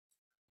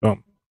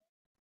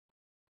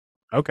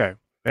Okay,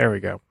 there we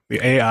go.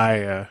 The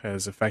AI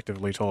has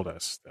effectively told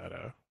us that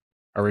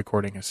our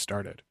recording has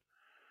started.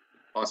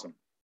 Awesome.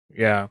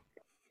 Yeah,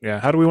 yeah.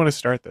 How do we want to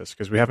start this?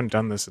 Because we haven't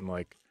done this in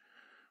like,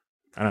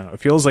 I don't know. It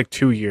feels like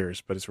 2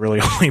 years, but it's really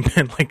only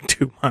been like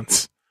 2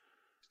 months.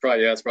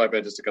 It's probably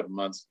been just a couple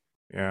months.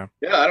 Yeah,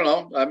 Yeah, I don't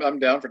know. I'm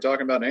down for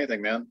talking about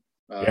anything, man.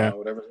 yeah.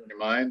 Whatever's in your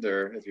mind,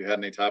 or if you had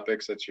any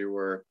topics that you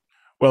were.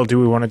 Well, do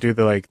we want to do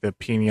the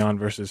Pinion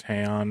versus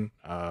Heian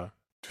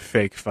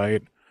fake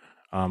fight,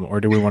 or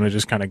do we want to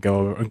just kind of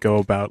go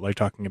about like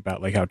talking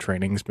about like how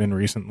training's been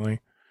recently?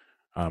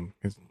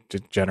 The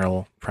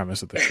general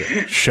premise of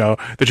the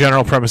the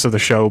general premise of the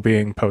show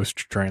being post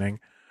training,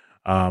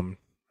 and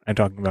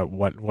talking about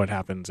what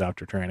happens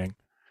after training,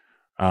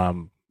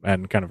 and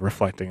kind of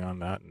reflecting on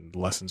that and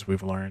lessons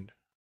we've learned,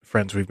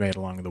 friends we've made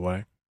along the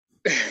way.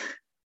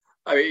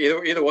 I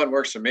mean, either one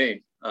works for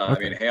me. I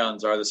Okay. mean,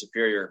 Haons are the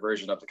superior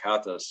version of the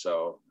katas,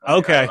 so I mean,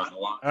 Okay. All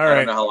I don't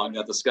right. know how long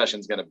that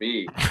discussion's going to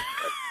be.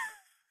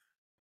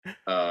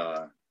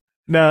 But,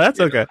 No, that's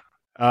you know, okay.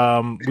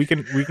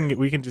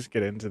 We can just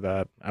get into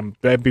that.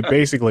 That'd be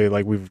basically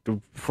like we've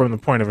from the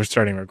point of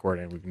starting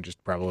recording, we can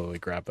just probably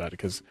grab that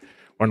because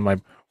one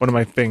of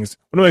my things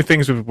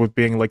with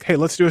being like, hey,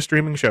 let's do a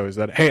streaming show is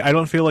that hey, I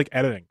don't feel like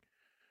editing,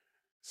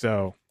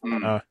 so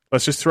mm,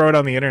 let's just throw it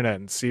on the internet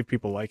and see if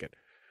people like it.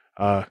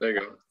 Uh, there you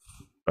go.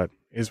 but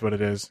is what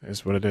it is.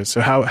 Is what it is.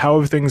 So how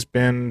have things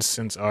been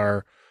since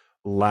our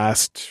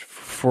last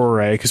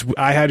foray? Because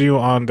I had you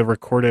on the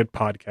recorded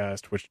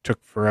podcast, which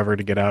took forever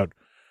to get out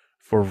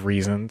for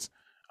reasons.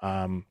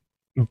 Um,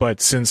 but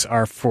since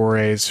our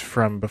forays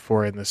from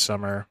before in the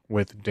summer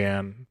with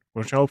Dan,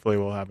 which hopefully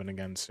will happen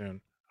again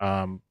soon,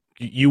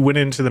 you went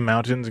into the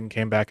mountains and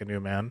came back a new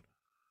man.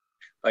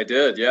 I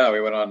did. Yeah,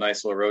 we went on a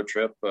nice little road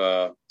trip.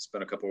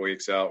 Spent a couple of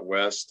weeks out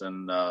west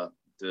and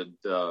did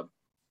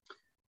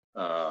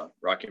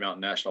Rocky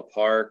Mountain National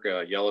Park,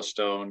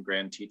 Yellowstone,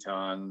 Grand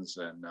Tetons,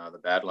 and the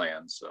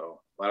Badlands. So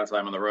a lot of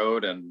time on the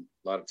road and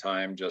a lot of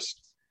time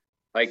just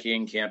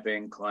hiking,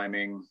 camping,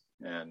 climbing,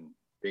 and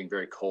being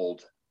very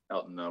cold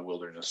out in the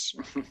wilderness.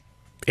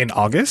 In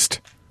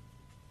August?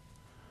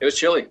 It was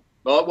chilly.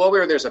 Well, we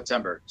were there Right.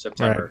 September.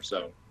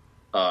 So,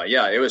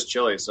 yeah, it was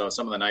chilly. So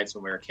some of the nights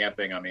when we were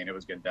camping, I mean, it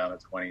was getting down to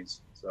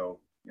 20s. So,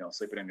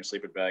 sleeping in your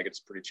sleeping bag, it's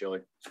pretty chilly.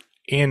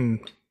 In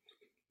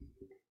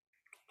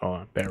Hold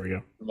on, there we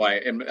go. Why?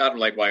 And out in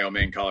like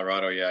Wyoming,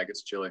 Colorado, yeah, it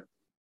gets chilly.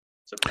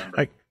 September.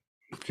 I,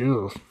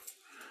 Ew.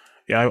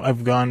 Yeah,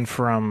 I've gone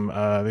from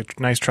the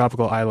nice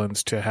tropical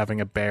islands to having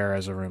a bear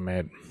as a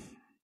roommate.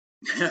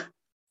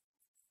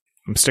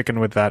 I'm sticking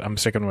with that. I'm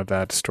sticking with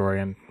that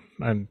story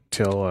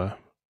until a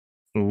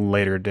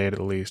later date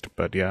at least.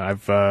 But yeah,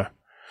 I've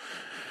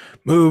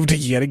moved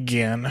yet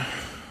again,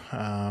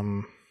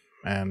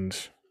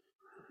 and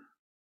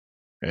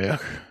yeah,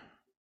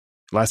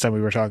 last time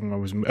we were talking, I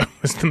was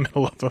was the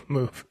middle of a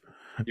move.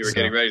 You were So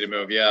getting ready to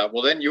move, yeah.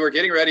 Well, then you were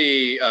getting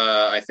ready.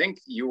 I think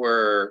you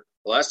were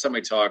last time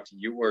we talked.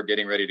 You were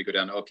getting ready to go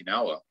down to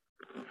Okinawa,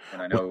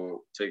 and I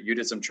know so you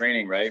did some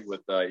training, right?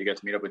 With you got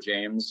to meet up with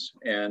James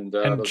and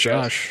and those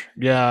guys. Josh,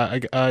 yeah,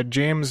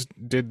 James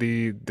did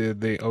the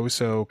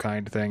Oso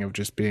kind thing of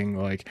just being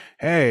like,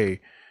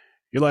 "Hey,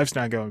 your life's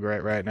not going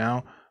great right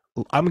now.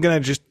 I'm gonna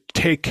just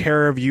take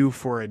care of you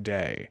for a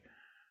day."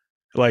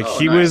 Like Oh,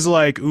 he was nice.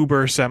 like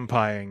Uber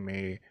senpaiing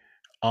me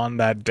on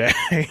that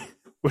day,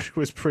 which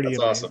was pretty That's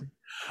awesome.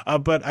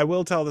 amazing. But I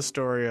will tell the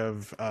story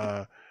of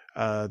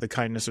the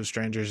kindness of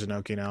strangers in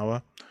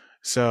Okinawa.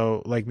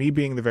 So, like me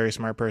being the very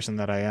smart person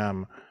that I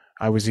am,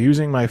 I was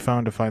using my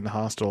phone to find the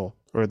hostel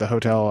or the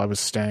hotel I was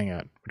staying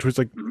at, which was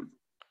like Mhm.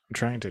 I'm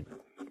trying to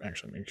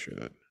actually make sure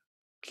that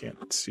I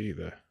can't see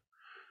the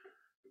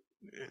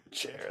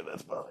chair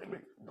that's behind me.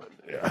 But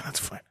yeah, that's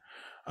fine.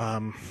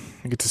 I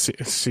get to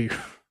see a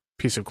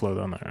piece of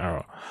clothing on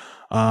there.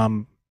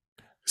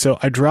 So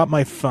I drop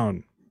my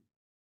phone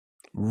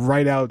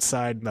right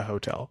outside the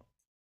hotel.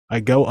 I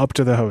go up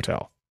to the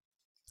hotel.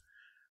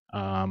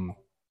 Um,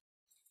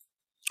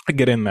 I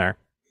get in there,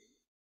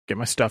 get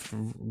my stuff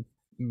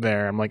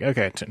there. I'm like,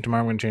 okay,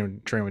 tomorrow I'm going to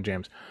train with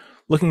James.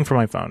 Looking for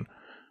my phone,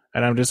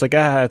 and I'm just like,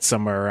 it's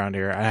somewhere around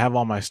here. I have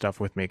all my stuff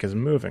with me because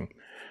I'm moving.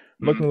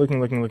 Mhm.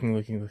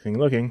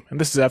 Looking, and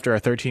this is after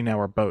a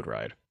 13-hour boat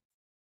ride.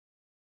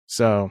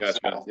 So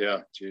Gotcha.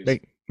 Yeah.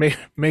 Jeez.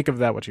 make of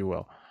that what you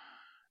will.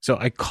 So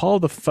I call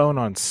the phone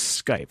on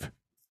Skype.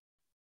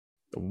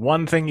 The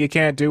one thing you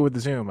can't do with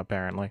Zoom,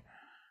 apparently.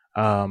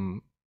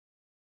 Um,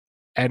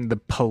 and the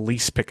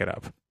police pick it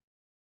up.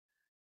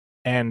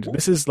 And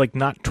this is like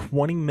not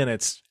 20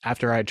 minutes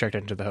after I had checked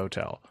into the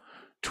hotel.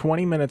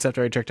 20 minutes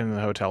after I checked into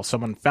the hotel,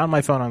 someone found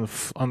my phone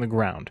on the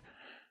ground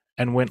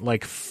and went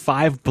like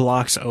 5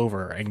 blocks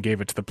over and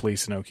gave it to the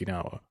police in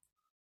Okinawa.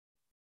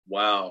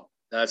 Wow,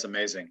 that's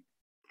amazing.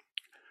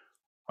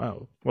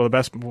 Wow. The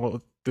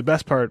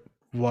best part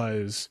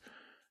was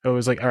it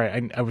was like, all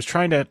right, I was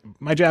trying to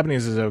my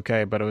Japanese is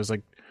okay, but it was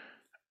like,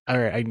 all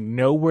right, I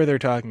know where they're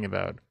talking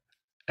about,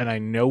 and I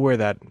know where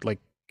that like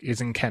is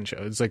in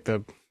Kensho. It's like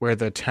the where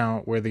the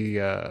town where the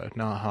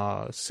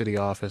Naha city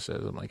office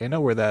is. I'm like, I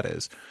know where that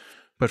is,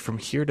 but from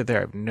here to there,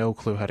 I have no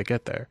clue how to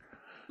get there.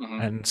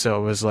 Hmm. And so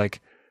it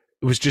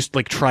was just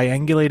like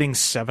triangulating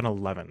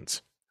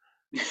 7-Elevens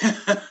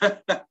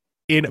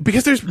in,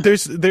 because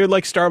they're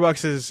like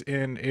Starbucks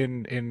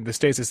in the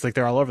States. It's like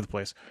they're all over the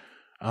place.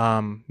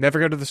 Never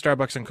go to the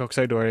Starbucks in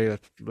Coxsackie.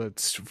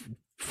 That's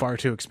far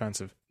too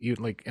expensive. You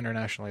like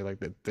internationally, like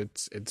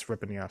it's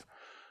ripping you off.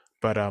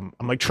 But I'm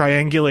like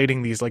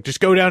triangulating these, like just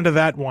go down to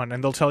that one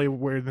and they'll tell you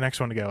where the next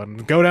one to go,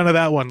 and go down to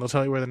that one, they'll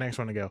tell you where the next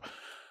one to go.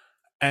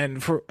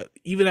 And for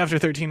even after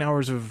 13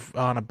 hours of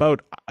on a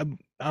boat,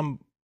 I'm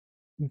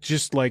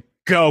just like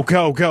go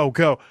go go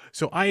go.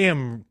 So I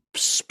am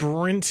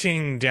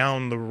sprinting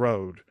down the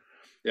road.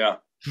 Yeah.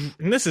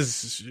 And this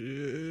is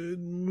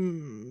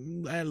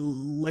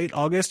late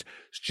August,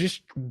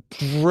 just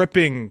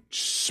dripping,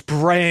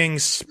 spraying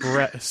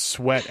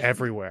sweat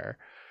everywhere.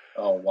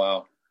 Oh,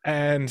 wow.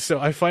 And so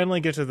I finally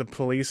get to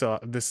the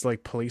this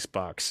like police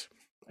box.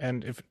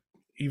 And if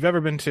you've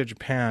ever been to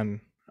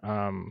Japan,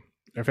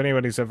 if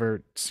anybody's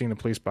ever seen a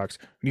police box,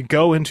 you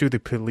go into the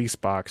police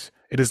box.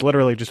 It is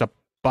literally just a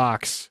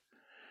box,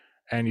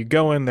 and you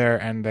go in there,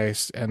 and they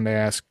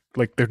ask,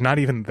 like, they're not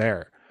even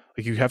there.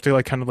 Like, you have to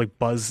like kind of like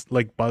buzz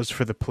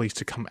for the police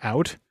to come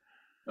out.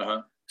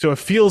 Uh-huh. So it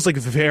feels like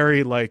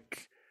very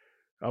like,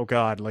 oh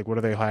God, like what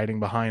are they hiding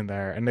behind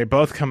there? And they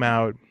both come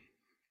out,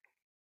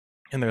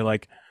 and they're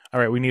like, all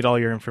right, we need all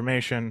your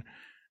information.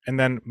 And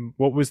then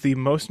what was the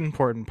most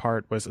important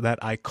part was that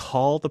I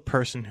call the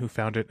person who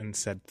found it and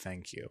said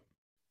thank you.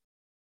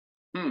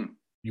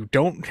 You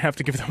don't have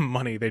to give them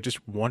money. They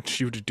just want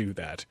you to do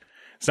that.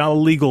 It's not a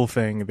legal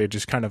thing. They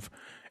just kind of,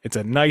 it's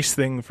a nice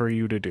thing for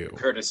you to do.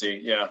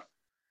 Courtesy, yeah.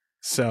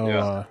 So,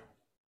 Yeah.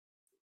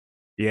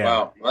 Yeah.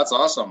 Wow, that's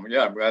awesome.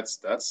 Yeah,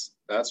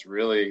 that's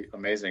really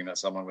amazing that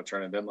someone would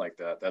turn it in like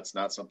that. That's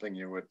not something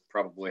you would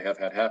probably have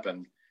had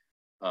happen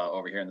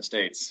over here in the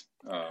States.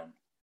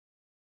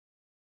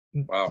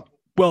 Wow.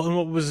 Well, and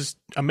what was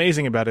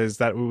amazing about it is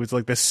that it was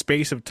like the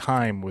space of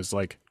time was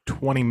like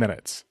 20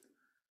 minutes.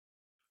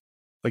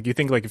 Like you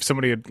think like if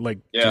somebody had like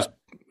just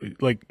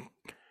like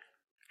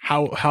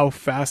how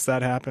fast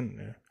that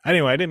happened.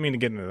 Anyway, I didn't mean to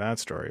get into that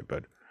story,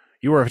 but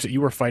you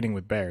were fighting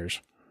with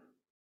bears.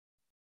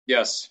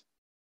 Yes,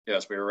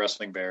 we were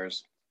wrestling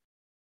bears.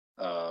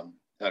 Had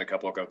a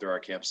couple go through our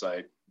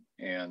campsite,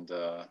 and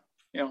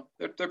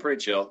they're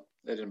pretty chill.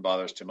 They didn't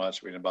bother us too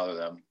much. We didn't bother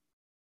them.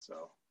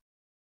 So,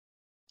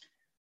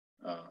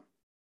 but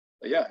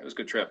yeah, it was a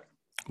good trip.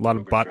 A lot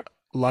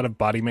of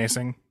body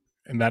macing,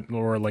 and that,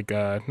 or like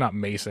not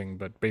macing,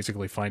 but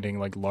basically finding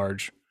like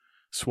large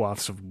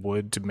swaths of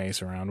wood to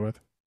mace around with.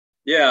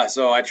 Yeah,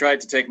 so I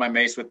tried to take my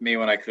mace with me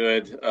when I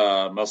could.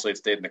 Mostly it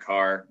stayed in the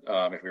car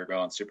if we were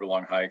going on super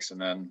long hikes,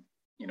 and then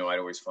I'd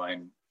always try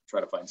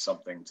to find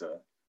something to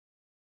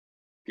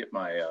get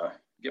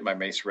my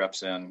mace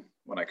reps in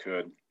when I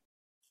could.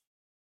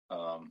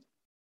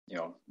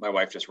 My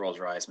wife just rolls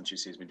her eyes when she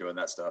sees me doing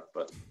that stuff,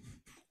 but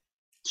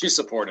she's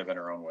supportive in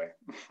her own way.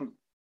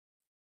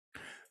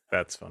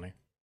 That's funny.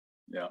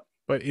 Yeah.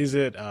 But is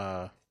it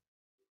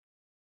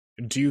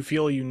do you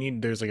feel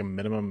there's like a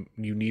minimum,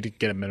 you need to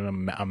get a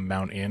minimum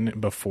amount in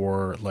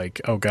before like,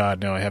 oh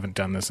God, no, I haven't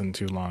done this in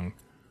too long?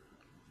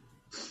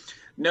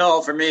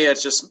 No, for me,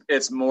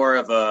 it's more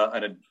of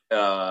an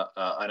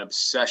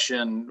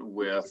obsession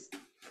with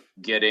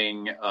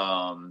getting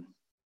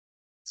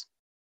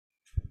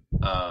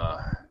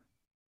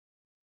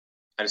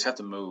I just have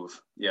to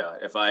move. Yeah.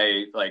 If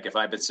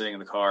I've been sitting in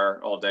the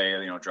car all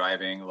day,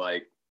 driving,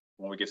 like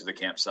when we get to the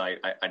campsite,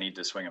 I need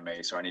to swing a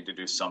mace, or I need to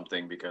do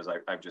something, because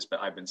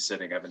I've been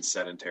sitting, I've been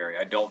sedentary.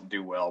 I don't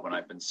do well when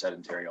I've been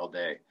sedentary all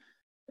day.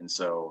 And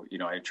so,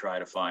 I try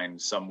to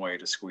find some way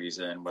to squeeze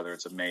in, whether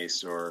it's a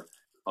mace or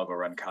I'll go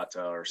run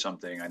kata or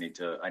something. I need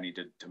to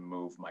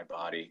move my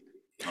body,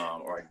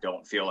 or I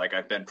don't feel like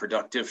I've been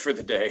productive for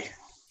the day.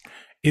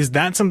 Is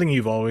that something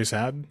you've always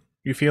had,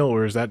 you feel,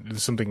 or is that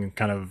something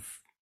kind of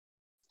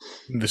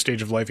the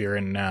stage of life you're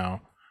in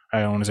now?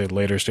 I don't want to say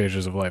later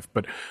stages of life,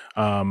 but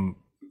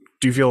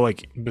do you feel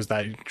like, was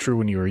that true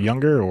when you were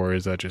younger, or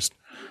is that just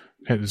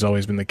has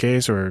always been the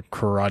case, or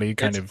karate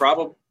kind of?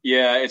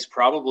 It's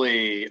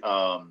probably.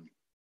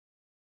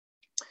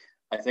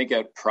 I think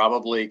it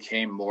probably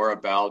came more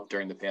about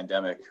during the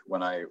pandemic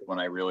when I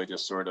really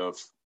just sort of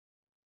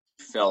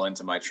fell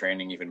into my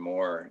training even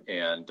more,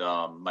 and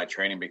my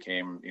training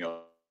became,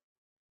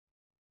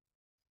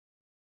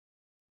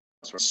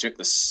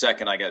 the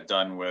second I got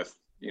done with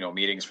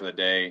meetings for the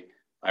day,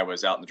 I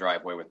was out in the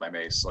driveway with my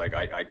mace. Like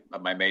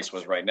my mace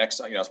was right next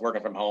to, I was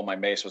working from home. My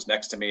mace was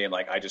next to me, and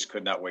like, I just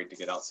could not wait to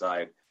get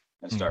outside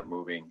and start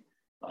moving.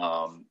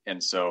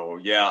 And so,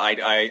 yeah,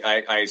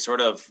 I sort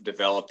of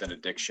developed an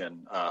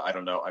addiction. I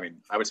don't know. I mean,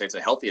 I would say it's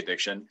a healthy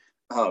addiction,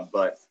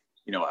 but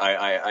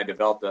I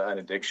developed an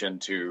addiction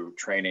to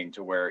training,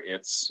 to where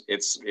it's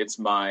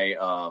my,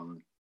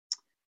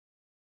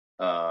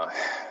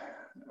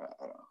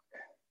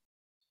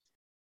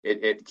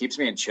 it keeps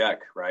me in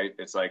check, right?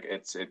 It's like,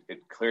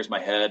 it clears my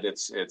head.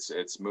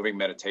 It's moving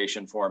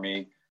meditation for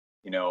me,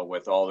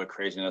 with all the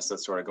craziness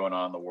that's sort of going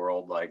on in the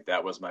world. Like,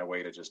 that was my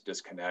way to just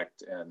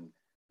disconnect and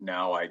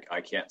now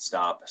I can't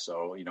stop.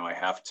 So, I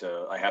have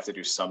to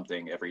do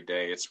something every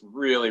day. It's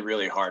really,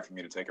 really hard for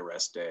me to take a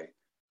rest day.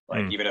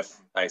 Like, even if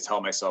I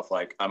tell myself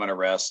like, I'm going to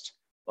rest,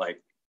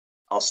 like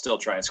I'll still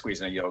try and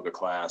squeeze in a yoga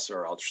class,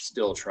 or I'll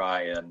still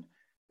try and,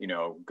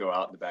 go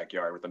out in the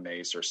backyard with a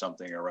mace or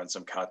something, or run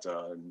some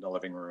kata in the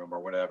living room or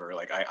whatever.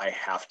 Like I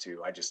have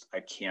to, I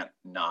can't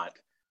not.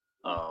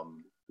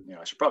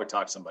 I should probably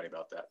talk to somebody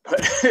about that, but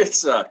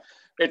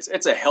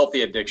it's a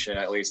healthy addiction.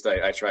 At least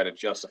I try to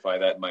justify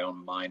that in my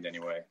own mind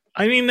anyway.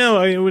 I mean, no,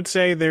 I would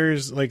say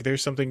there's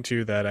something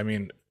to that. I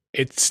mean,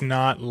 it's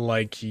not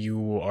like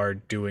you are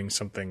doing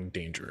something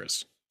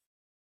dangerous.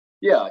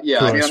 Yeah. I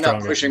mean, I'm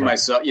not pushing mind.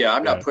 myself. Yeah,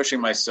 I'm not pushing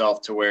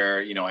myself to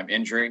where, I'm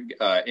injuring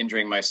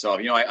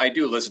myself. I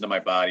do listen to my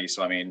body.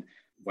 So, I mean,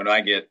 when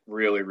I get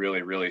really,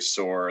 really, really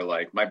sore,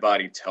 like my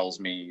body tells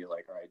me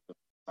like, all right,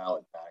 dial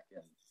it back,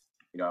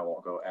 and, I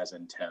won't go as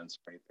intense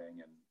or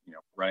anything. And,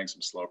 running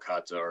some slow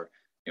kata, or,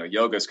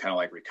 yoga is kind of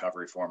like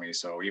recovery for me.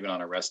 So even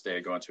on a rest day,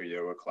 going to a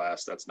yoga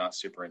class, that's not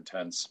super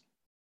intense.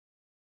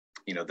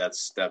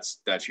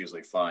 That's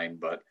usually fine.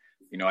 But,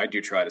 I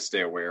do try to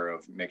stay aware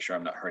of, make sure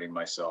I'm not hurting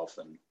myself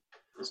and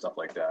stuff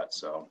like that.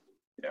 So,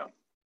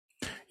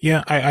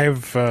 yeah,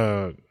 I've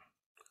I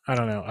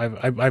don't know,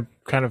 I've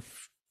kind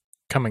of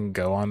come and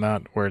go on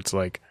that, where it's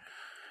like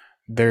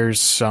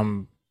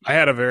I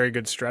had a very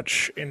good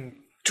stretch in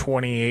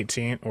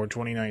 2018 or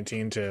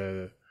 2019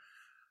 to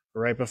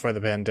right before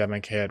the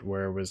pandemic hit,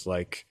 where it was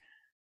like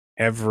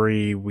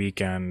every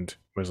weekend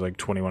was like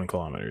 21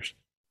 kilometers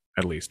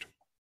at least.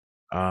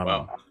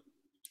 Wow.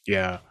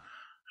 Yeah,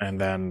 and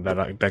then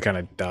that kind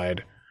of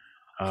died.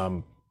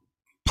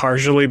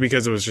 Partially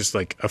because it was just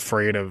like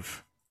afraid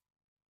of,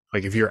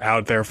 like, if you're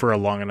out there for a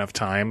long enough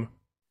time,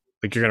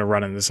 like you're gonna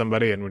run into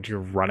somebody, and when you're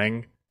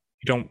running,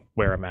 you don't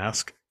wear a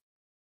mask.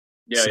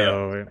 Yeah.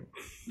 So,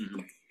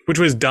 which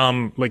was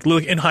dumb. Like,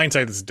 look, in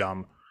hindsight, it's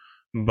dumb,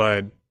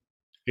 but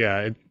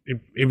yeah,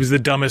 it was the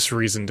dumbest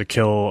reason to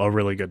kill a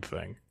really good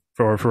thing,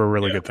 for a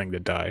really good thing to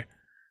die.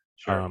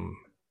 Sure.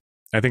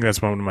 I think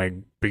that's one of my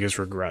biggest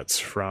regrets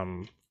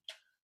from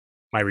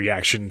my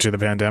reaction to the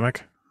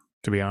pandemic,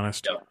 to be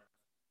honest. Yeah.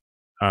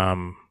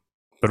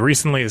 But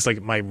recently it's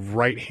like my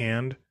right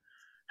hand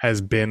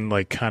has been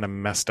like kind of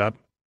messed up.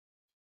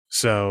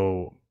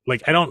 So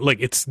like, I don't like,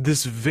 it's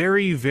this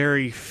very,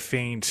 very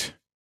faint,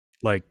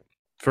 like,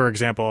 for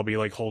example, I'll be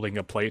like holding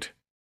a plate,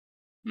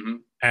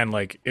 and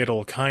like,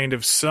 it'll kind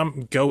of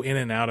go in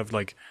and out of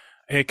like,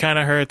 it kind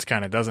of hurts,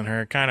 kind of doesn't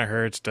hurt, kind of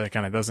hurts,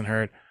 kind of doesn't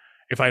hurt.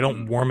 If I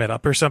don't warm it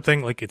up or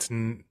something, like, it's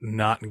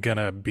not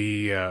gonna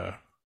be,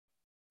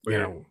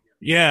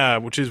 yeah,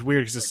 which is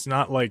weird, because it's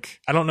not like,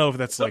 I don't know if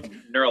that's like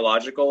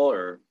neurological,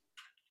 or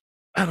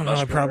I don't know.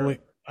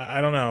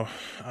 I don't know.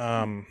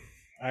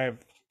 I've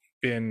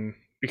been,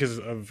 because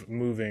of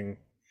moving,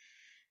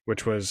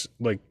 which was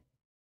like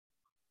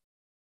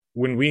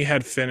when we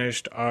had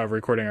finished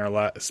recording our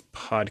last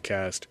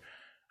podcast,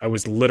 I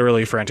was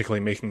literally frantically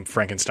making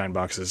Frankenstein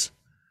boxes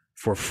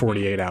for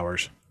 48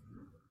 hours.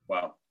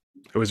 Wow.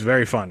 It was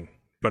very fun,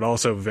 but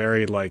also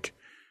very like,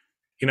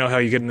 how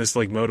you get in this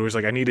like mode where it's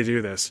like, I need to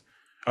do this.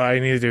 I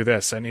need to do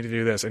this. I need to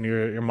do this. And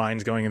your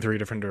mind's going in 3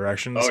 different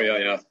directions. Oh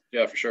yeah.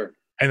 Yeah, for sure.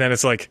 And then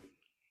it's like,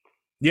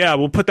 yeah,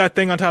 we'll put that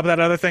thing on top of that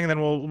other thing, and then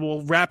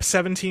we'll wrap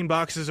 17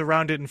 boxes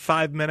around it in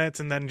 5 minutes,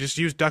 and then just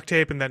use duct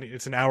tape, and then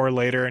it's an hour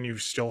later, and you're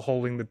still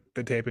holding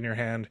the tape in your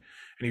hand,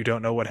 and you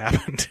don't know what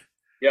happened.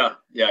 Yeah.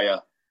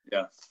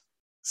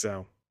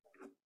 So,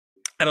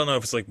 I don't know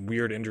if it's like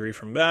weird injury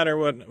from that or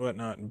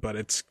whatnot, but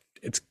it's.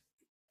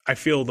 I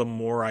feel the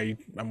more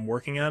I'm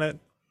working on it.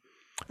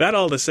 That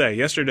all to say,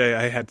 yesterday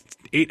I had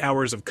 8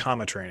 hours of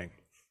Kama training.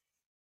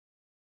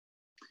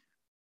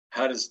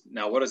 What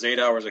does 8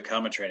 hours of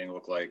Kama traiing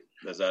look like?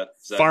 Is that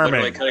farming,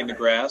 literally cutting the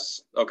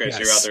grass? Okay, yes.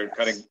 So you're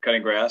out there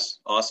cutting grass.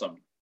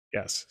 Awesome.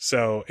 Yes.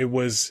 So it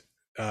was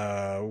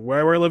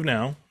where I live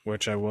now,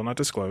 which I will not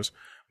disclose,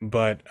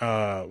 but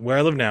where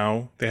I live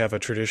now, they have a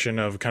tradition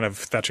of kind of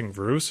thatching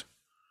roofs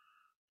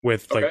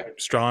with like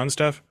straw and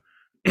stuff.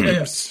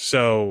 Yeah.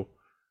 So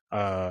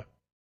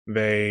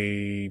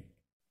they,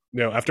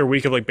 after a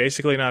week of like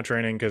basically not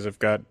training, because I've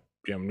got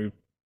new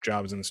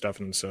jobs and stuff,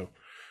 and so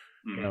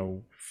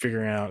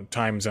figuring out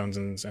time zones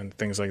and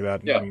things like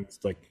that,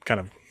 like kind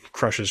of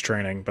crushes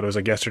training. But it was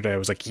like yesterday I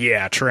was like,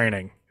 yeah,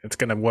 training, it's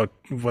gonna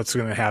what's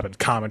gonna happen,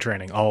 Kama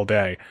training all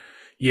day.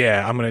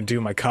 Yeah, I'm gonna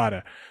do my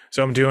kata.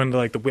 So I'm doing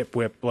like the whip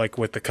like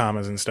with the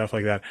kamas and stuff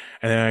like that,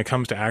 and then when it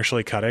comes to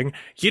actually cutting,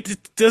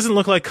 it doesn't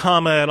look like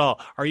Kama at all.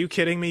 Are you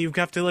kidding me? You've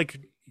got to like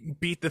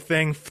beat the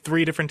thing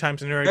 3 different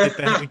times in order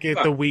to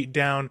get the wheat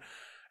down,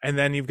 and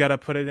then you've got to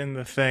put it in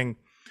the thing.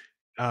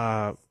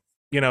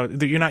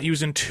 You're not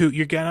using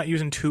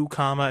two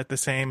Kama at the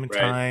same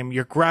time.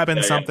 You're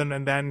grabbing something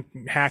and then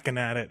hacking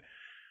at it.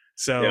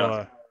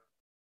 So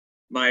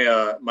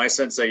my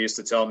sensei used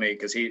to tell me,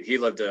 because he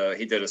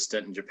did a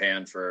stint in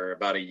Japan for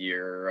about a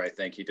year. I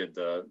think he did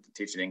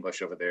teaching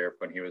English over there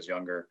when he was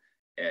younger,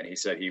 and he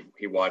said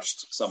he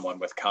watched someone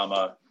with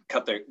Kama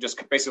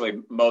just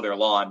basically mow their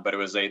lawn, but it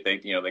was they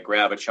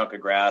grab a chunk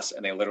of grass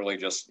and they literally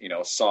just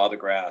saw the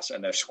grass,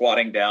 and they're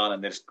squatting down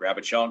and they just grab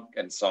a chunk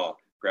and saw,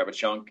 grab a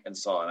chunk and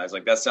saw. And I was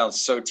like, that sounds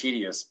so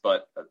tedious,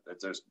 but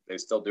they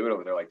still do it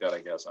over there like that,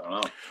 I guess. I don't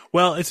know.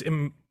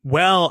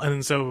 Well,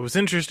 and so what was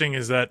interesting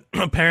is that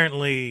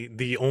apparently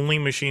the only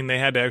machine they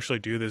had to actually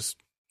do this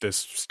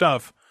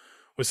stuff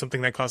was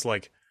something that cost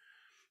like,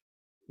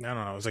 I don't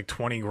know, it was like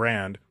 20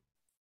 grand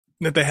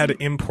that they had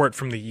to import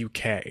from the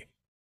UK.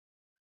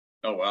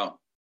 Oh, wow.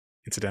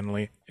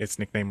 Incidentally, its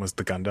nickname was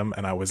the Gundam,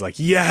 and I was like,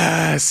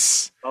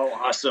 yes! Oh,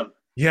 awesome.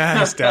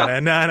 Yes!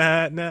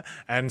 Da-na-na-na-na.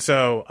 And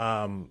so,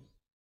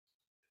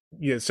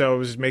 so I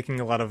was making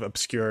a lot of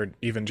obscure,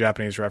 even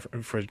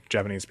for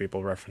Japanese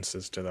people,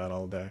 references to that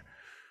all day,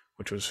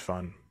 which was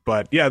fun.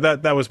 But yeah,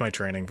 that was my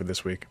training for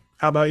this week.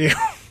 How about you?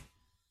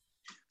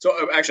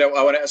 So actually,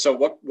 I want to. So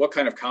what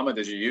kind of kama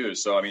did you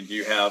use? So I mean, do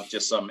you have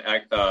just some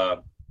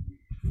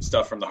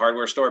stuff from the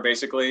hardware store,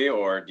 basically,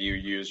 or do you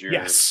use your?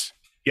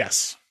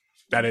 Yes,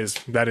 that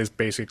is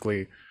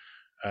basically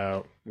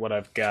what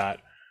I've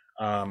got.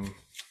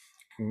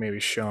 Maybe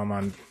show them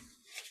on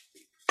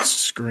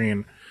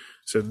screen.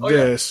 So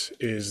this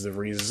is the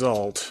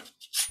result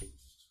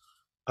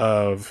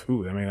of.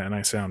 Ooh, I mean, that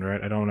nice sound,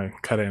 right? I don't want to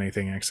cut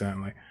anything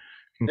accidentally.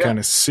 You can kind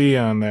of see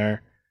on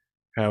there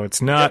how it's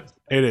not. Yep.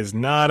 It is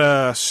not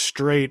a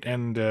straight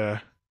and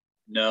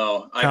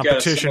no. I've got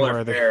a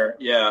similar pair.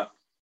 Yeah,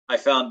 I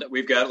found that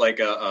we've got like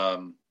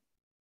a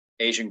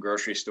Asian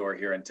grocery store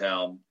here in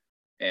town,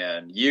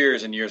 and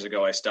years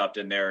ago I stopped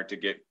in there to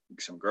get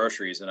some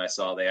groceries, and I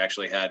saw they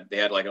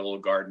had like a little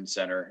garden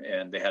center,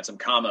 and they had some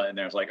kama in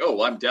there. I was like, oh,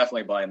 well, I'm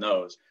definitely buying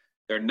those.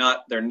 They're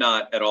not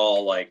at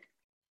all like,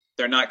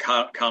 they're not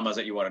kamas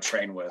that you want to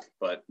train with,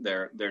 but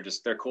they're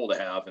cool to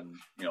have, and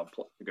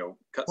go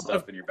cut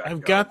stuff in your backyard.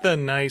 I've got the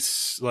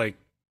nice, like,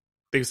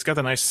 they've got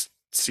the nice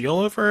seal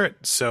over it,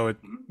 so it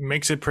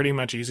makes it pretty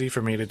much easy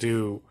for me to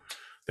do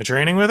the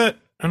training with it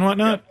and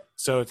whatnot. Yep.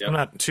 So I'm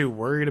not too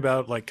worried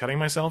about like cutting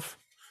myself.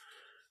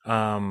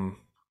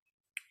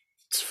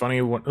 It's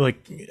funny,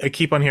 like I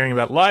keep on hearing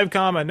about live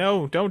kama.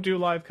 No, don't do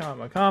live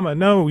kama.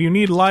 No, you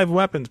need live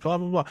weapons. Blah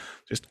blah blah.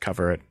 Just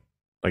cover it.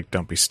 Like,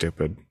 don't be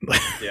stupid.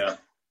 Yeah.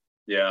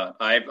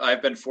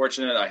 I've been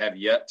fortunate. I have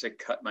yet to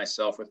cut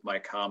myself with my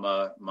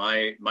kama.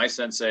 My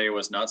sensei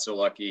was not so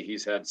lucky.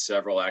 He's had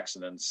several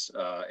accidents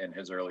in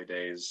his early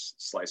days,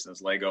 slicing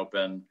his leg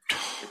open,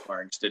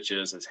 requiring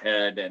stitches, his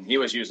head, and he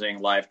was using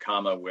live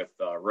kama with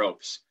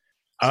ropes.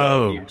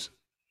 So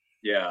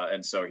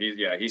and so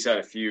he's had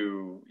a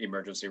few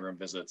emergency room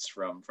visits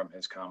from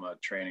his kama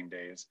training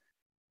days.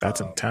 That's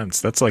intense.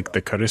 That's like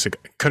the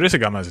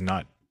Korisagama is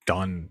not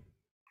done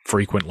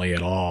frequently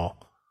at all.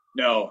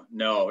 No,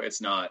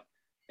 it's not.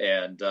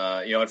 And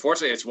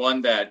unfortunately, it's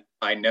one that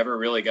I never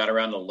really got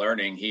around to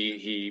learning.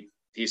 He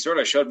sort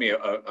of showed me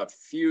a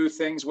few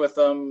things with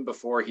them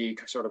before he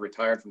sort of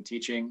retired from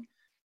teaching,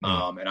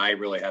 and I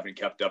really haven't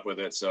kept up with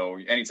it. So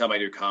anytime I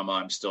do kama,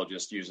 I'm still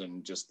just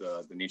using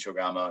the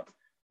nichogama.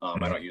 I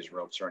don't use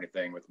ropes or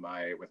anything with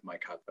my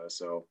kata.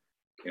 So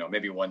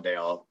maybe one day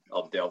I'll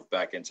delve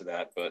back into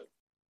that, but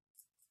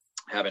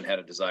haven't had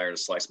a desire to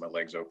slice my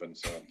legs open.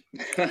 So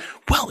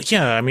well,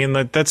 yeah, I mean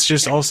that's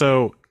just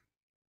also.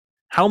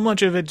 How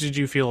much of it did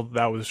you feel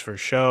that was for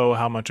show?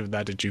 How much of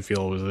that did you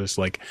feel was this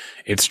like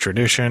it's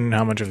tradition?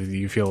 How much of it do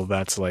you feel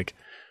that's like,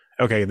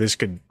 okay, this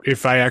could,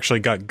 if I actually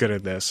got good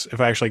at this,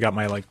 if I actually got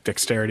my like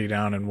dexterity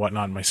down and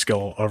whatnot, my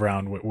skill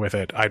around with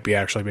it, I'd be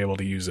able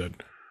to use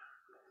it.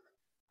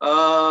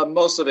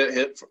 Most of it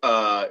hit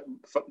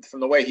from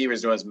the way he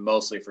was doing is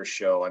mostly for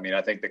show. I mean,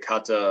 I think the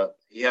kata,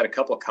 he had a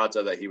couple of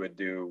kata that he would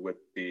do with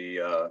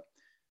the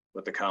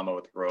kama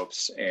with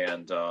ropes,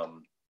 and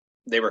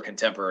they were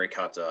contemporary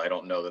kata. I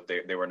don't know that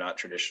they were not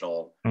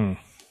traditional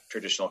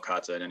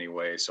kata in any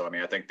way. So, I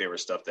mean, I think they were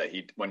stuff that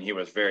when he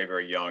was very,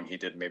 very young, he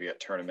did maybe at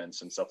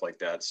tournaments and stuff like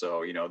that.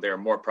 So, they're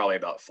more probably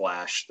about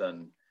flash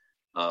than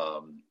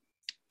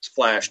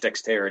flash,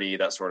 dexterity,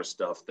 that sort of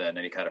stuff than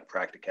any kind of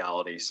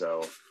practicality.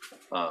 So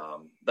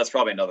that's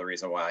probably another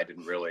reason why I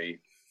didn't really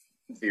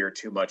veer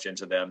too much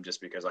into them, just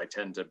because I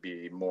tend to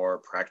be more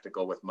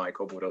practical with my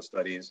Kobudo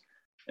studies.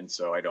 And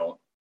so I don't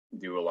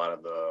do a lot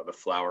of the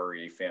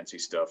flowery, fancy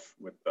stuff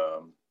with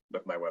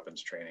my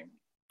weapons training.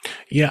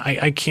 Yeah,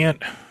 I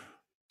can't,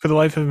 for the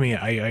life of me,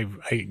 I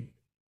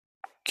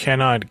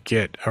cannot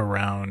get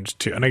around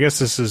to, and I guess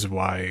this is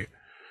why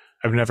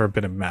I've never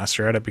been a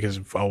master at it, because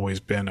I've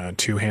always been a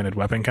two-handed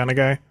weapon kind of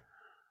guy.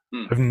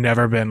 I've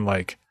never been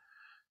like,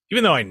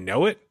 even though I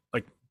know it,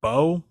 like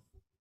bow,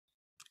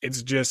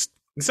 it's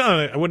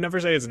not, I would never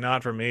say it's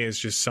not for me. It's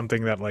just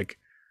something that like,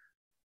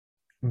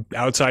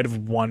 outside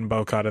of one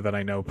bow kata that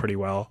I know pretty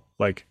well,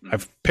 like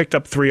I've picked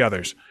up 3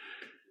 others.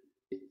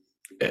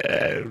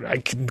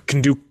 I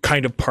can do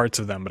kind of parts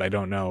of them, but I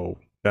don't know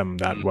them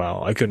that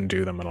well. I couldn't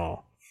do them at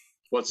all.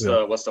 What's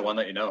the one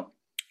that you know?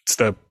 It's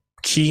the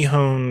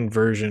Kihon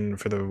version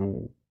for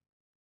the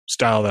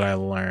style that I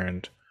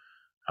learned.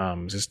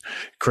 Just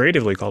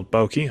creatively called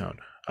Bow Kihon.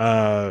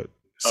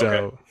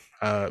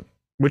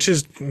 Which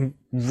is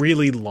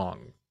really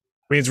long.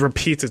 I mean, it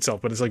repeats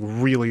itself, but it's like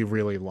really,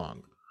 really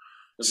long.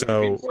 Does it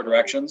repeat in So, four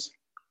directions?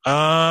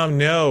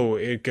 no,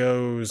 it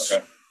goes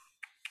Okay.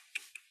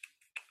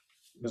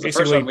 Because the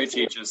first one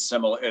basically. we teach is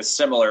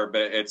similar,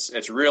 but it's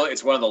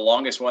one of the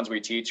longest ones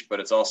we teach, but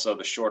it's also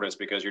the shortest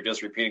because you're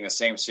just repeating the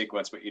same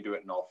sequence, but you do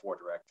it in all four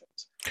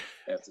directions.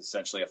 It's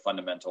essentially a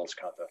fundamentals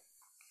kata.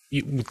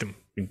 You,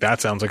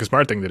 that sounds like a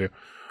smart thing to do.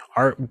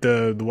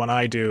 The one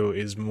I do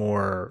is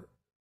more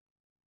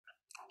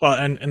well,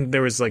 and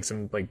there was like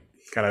some like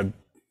kind of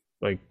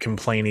like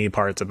complainy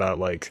parts about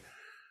like,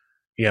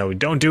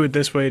 don't do it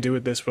this way, do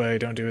it this way,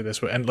 don't do it this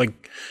way, and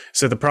like,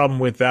 so the problem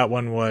with that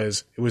one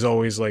was it was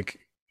always like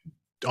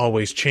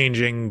always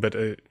changing, but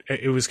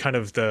it was kind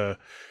of the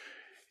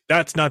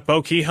that's not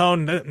Bo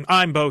Kihon,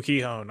 I'm Bo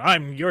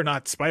Kihon, you're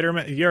not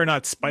Spider-Man, you're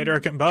not Spider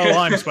Bo,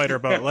 I'm Spider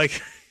Bo, like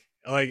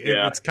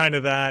Yeah. it's kind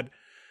of that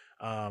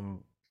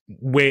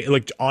way,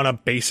 like on a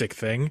basic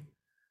thing.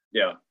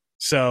 Yeah.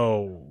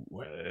 So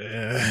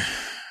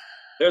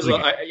There's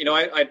like,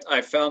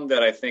 I found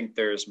that I think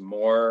there's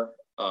more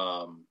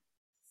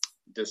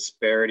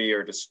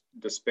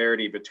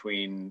disparity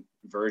between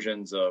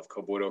versions of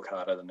Kobudo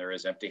kata than there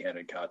is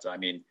empty-handed kata. I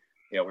mean,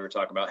 we were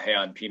talking about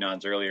Heian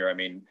Pinans earlier. I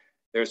mean,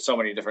 there's so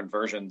many different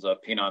versions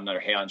of Pinan or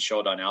Heian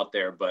Shodan out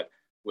there, but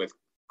with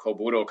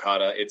Kobudo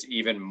kata, it's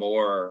even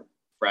more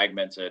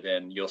fragmented,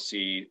 and you'll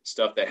see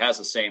stuff that has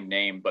the same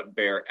name but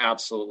bear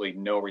absolutely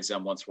no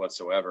resemblance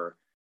whatsoever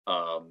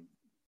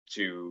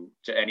to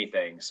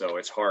anything. So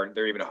it's hard.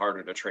 They're even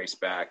harder to trace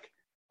back.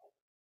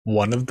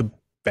 one of the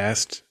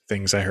best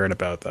things I heard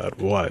about that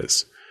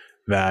was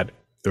that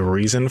the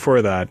reason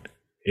for that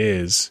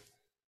is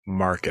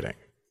marketing.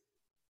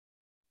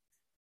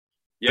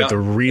 Yeah. That the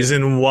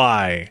reason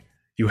why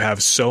you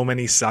have so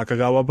many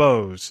Sakagawa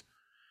bows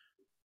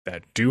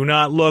that do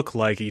not look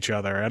like each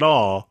other at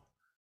all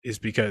is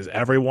because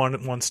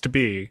everyone wants to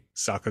be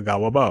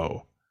Sakagawa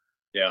bow.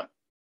 Yeah.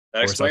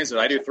 That explains it.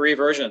 I do 3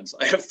 versions.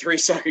 I have 3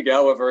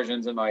 Sakagawa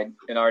versions in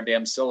our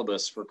damn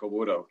syllabus for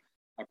Kobudo.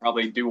 I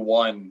probably do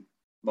 1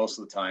 most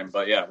of the time,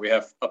 but yeah, we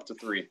have up to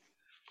 3.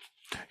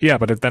 Yeah,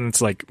 but then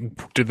it's like,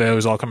 did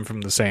those all come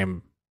from the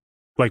same?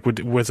 Like,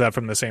 was that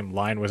from the same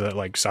line? Was that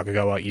like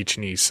Sakagawa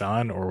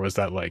Ichini-san, or was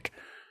that like,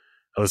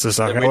 oh, this is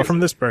Sakagawa from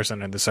this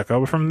person, and the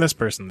Sakagawa from this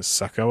person, the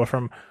Sakagawa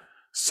from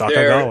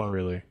Sakagawa,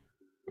 really?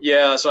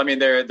 Yeah, so I mean,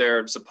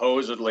 they're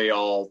supposedly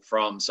all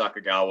from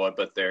Sakagawa,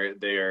 but they're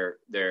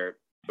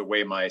the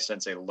way my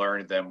sensei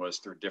learned them was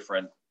through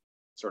different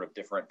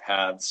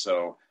paths.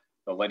 So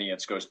the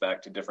lineage goes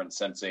back to different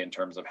sensei in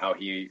terms of how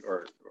he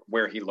or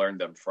where he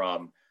learned them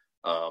from.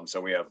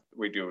 So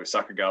we do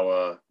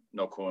Sakagawa,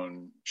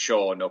 Nokun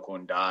Sho,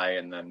 Nokun Dai,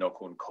 and then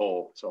Nokun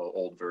Ko, so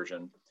old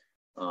version.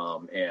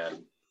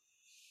 And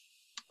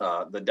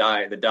the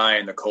Dai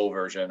and the Ko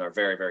version are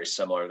very, very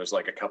similar. There's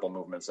like a couple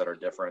movements that are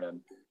different,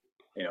 and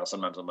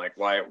sometimes I'm like,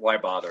 why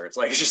bother? It's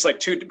just like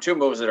two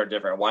moves that are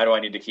different. Why do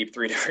I need to keep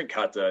 3 different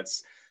kata?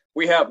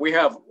 We have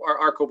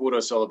our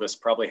Kobudo syllabus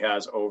probably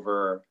has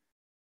over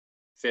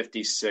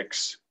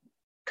 56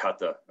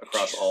 kata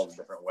across all the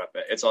different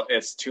weapons.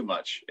 It's too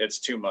much. It's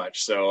too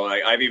much. So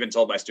I've even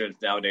told my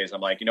students nowadays,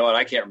 I'm like, you know what?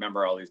 I can't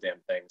remember all these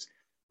damn things.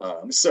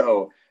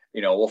 So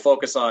we'll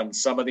focus on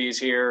some of these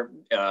here,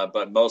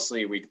 but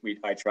mostly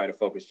I try to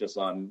focus just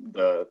on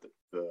the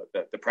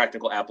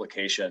practical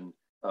application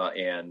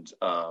and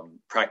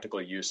practical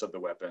use of the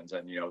weapons.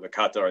 And the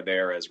kata are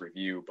there as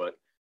review, but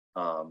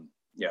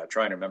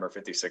trying to remember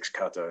 56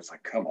 kata, it's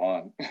like, come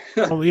on.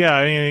 Well, yeah,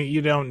 I mean,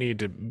 you don't need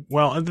to.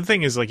 Well, the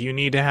thing is, like, you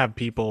need to have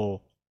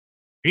people.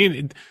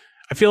 I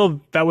feel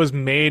that was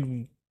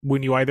made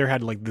when you either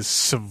had like this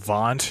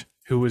savant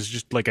who was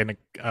just like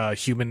a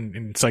human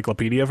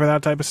encyclopedia for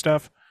that type of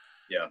stuff.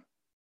 Yeah.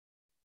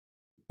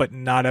 But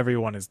not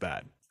everyone is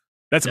that.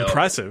 That's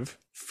impressive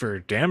for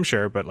damn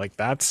sure, but like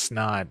that's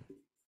not.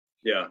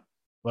 Yeah.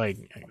 Like,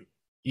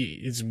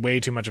 it's way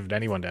too much of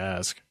anyone to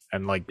ask,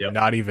 and like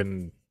not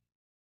even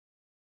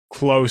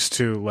close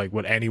to like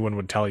what anyone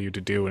would tell you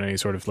to do in any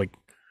sort of like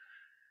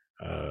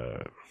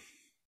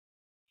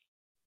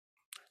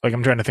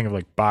I'm trying to think of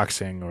like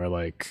boxing or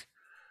like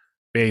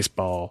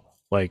baseball.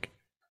 Like,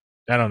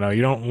 I don't know,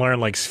 you don't learn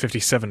like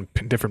 57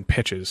 different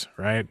pitches,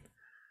 right?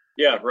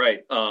 Yeah, right.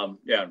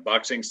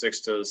 Boxing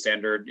sticks to the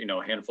standard,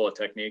 handful of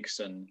techniques,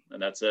 and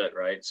that's it,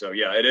 right? So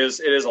yeah, it is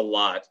a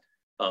lot.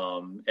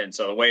 And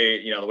so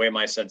the way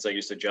my sensei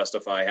used to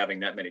justify having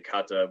that many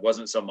kata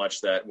wasn't so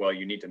much that, well,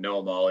 you need to know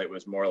them all. It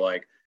was more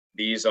like,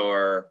 these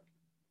are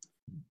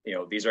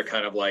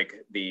kind of like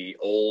the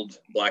old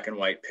black and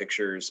white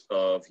pictures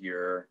of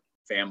your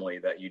family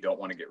that you don't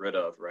want to get rid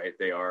of, right?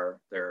 They're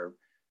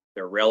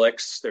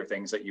relics. They're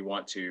things that you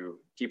want to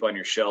keep on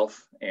your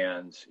shelf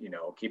and,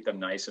 keep them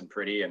nice and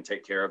pretty and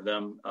take care of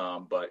them.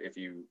 But if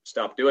you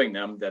stop doing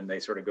them, then they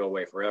sort of go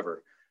away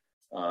forever.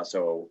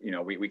 So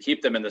we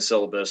keep them in the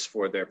syllabus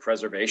for their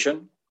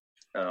preservation,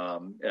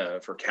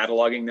 for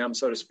cataloging them,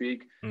 so to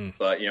speak.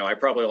 But I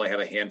probably only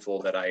have a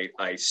handful that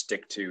I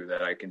stick to,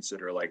 that I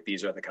consider like,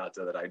 these are the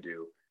kata that I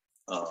do.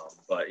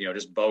 But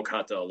just bow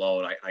kata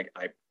alone,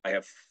 I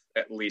have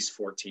at least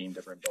 14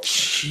 different bow.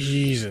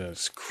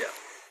 Jesus.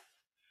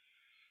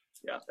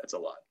 Yeah, that's a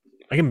lot.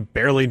 I can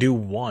barely do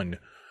one.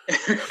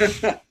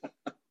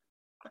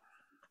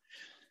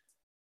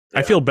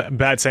 I feel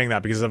bad saying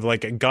that because I've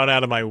like gone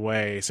out of my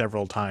way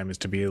several times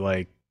to be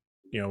like,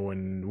 you know,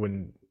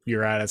 when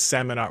you're at a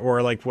seminar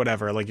or like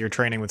whatever, like you're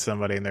training with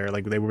somebody and they're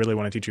like, they really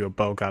want to teach you a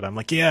bow kata. I'm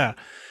like, yeah.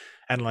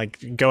 And like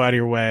go out of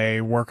your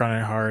way, work on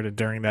it hard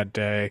during that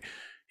day,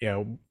 you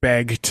know,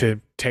 beg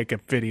to take a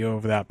video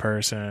of that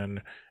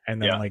person.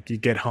 And then like you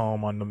get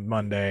home on the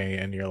Monday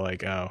and you're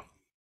like, oh,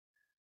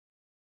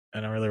 I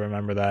don't really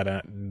remember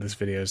that. This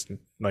video is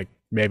like,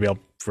 maybe I'll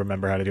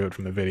remember how to do it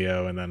from the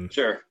video and then.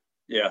 Sure.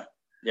 Yeah.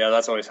 Yeah,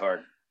 that's always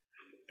hard.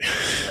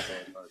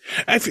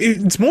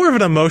 It's more of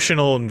an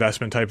emotional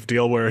investment type of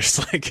deal where it's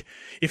like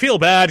you feel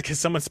bad because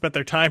someone spent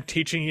their time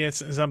teaching you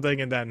something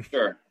and then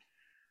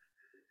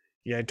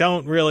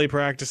don't really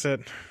practice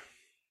it.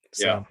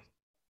 So,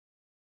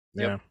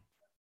 yeah.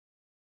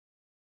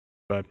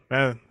 But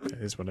it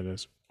is what it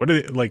is. What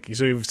are like?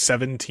 So you have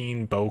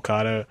 17 bow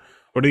kata.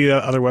 What are the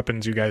other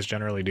weapons you guys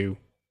generally do?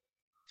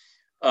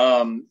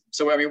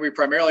 So I mean, we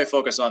primarily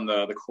focus on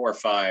the core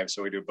 5.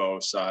 So we do bow,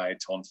 sai,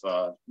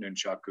 tonfa,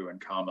 nunchaku, and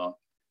kama.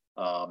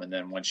 And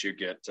then once you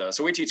get,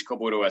 so we teach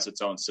Kobudo as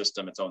its own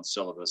system, its own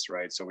syllabus,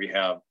 right? So we're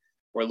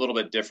a little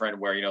bit different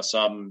where,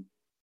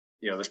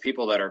 there's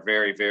people that are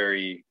very,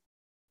 very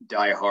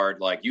diehard,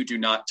 like you do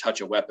not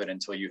touch a weapon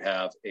until you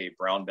have a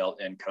brown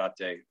belt in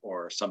karate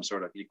or some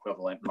sort of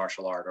equivalent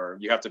martial art, or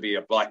you have to be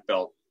a black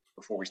belt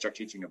before we start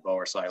teaching a bow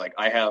or sai. Like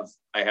I have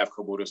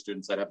Kobudo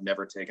students that have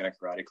never taken a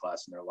karate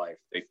class in their life.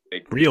 They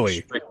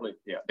really strictly,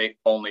 they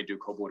only do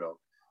Kobudo.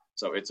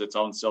 So it's its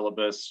own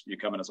syllabus. You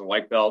come in as a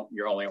white belt,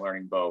 you're only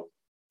learning bow.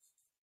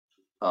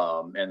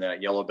 And then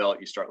at yellow belt,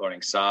 you start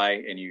learning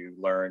sai, and you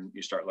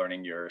start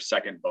learning your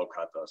second bow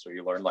kata. So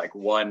you learn like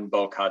one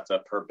bow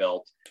kata per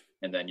belt,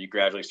 and then you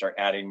gradually start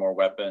adding more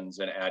weapons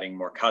and adding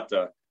more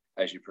kata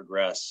as you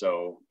progress.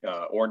 So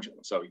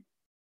so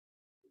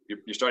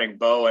you're starting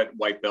bow at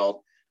white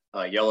belt.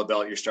 Yellow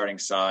belt, you're starting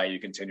sai, you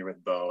continue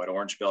with bow. At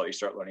orange belt, you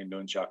start learning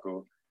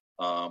nunchaku,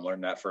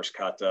 learn that first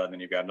kata, and then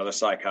you've got another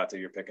sai kata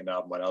you're picking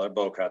up, another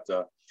bow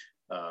kata.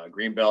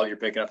 Green belt, you're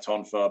picking up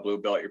tonfa. Blue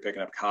belt, you're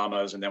picking up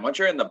kamas. And then once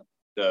you're in the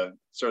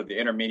sort of the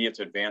intermediate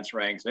to advanced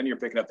ranks, then you're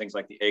picking up things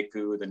like the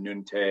eku, the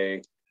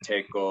nunte,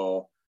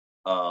 teiko,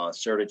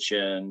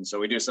 sertachin. So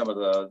we do some of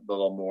the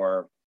little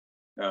more,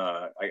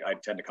 I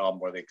tend to call them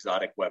more the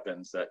exotic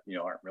weapons that,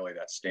 aren't really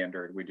that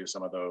standard. We do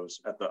some of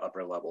those at the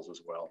upper levels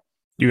as well.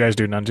 You guys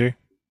do nunti?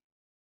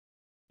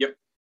 Yep.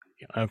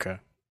 Okay.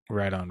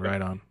 Right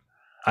on.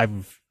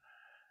 I've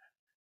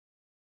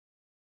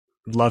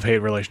love-hate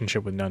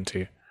relationship with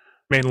nunti.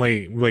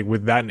 Mainly like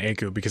with that and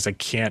Eku because I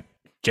can't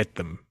get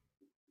them.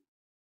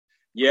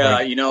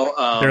 Yeah,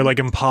 they're like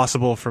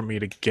impossible for me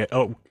to get.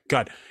 Oh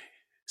God.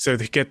 So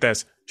to get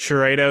this,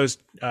 Shireido's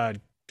at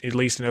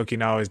least in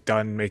Okinawa is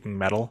done making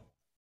metal.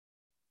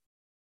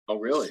 Oh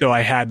really? So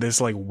I had this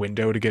like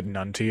window to get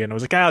nunti and I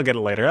was like, I'll get it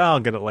later.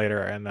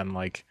 And then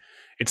like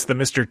it's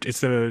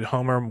the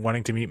Homer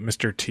wanting to meet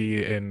Mr.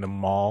 T in the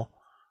mall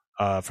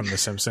from The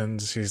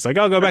Simpsons. He's like,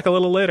 I'll go back a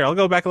little later.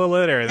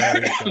 And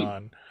then he's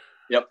gone.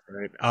 Yep.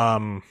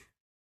 Right.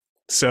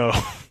 So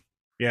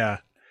yeah,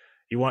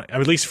 you want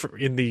at least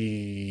in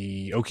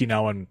the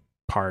Okinawan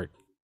part.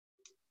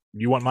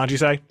 You want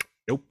Manjisai?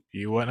 Nope.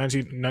 You want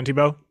nunti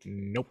bow?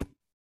 Nope.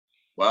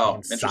 Wow.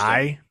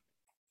 Interesting.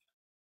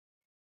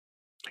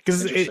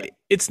 Because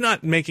it's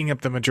not making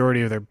up the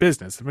majority of their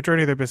business. The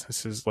majority of their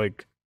business is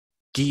like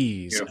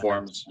gis,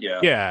 uniforms,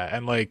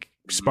 and like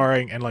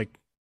sparring and like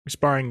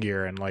sparring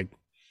gear and like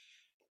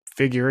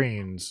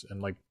figurines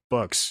and like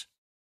books.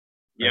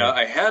 Yeah,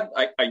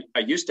 I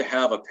used to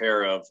have a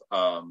pair of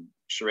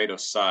Shireido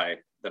sai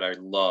that I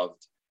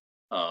loved,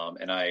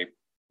 and I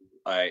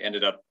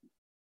ended up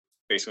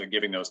basically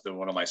giving those to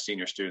one of my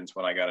senior students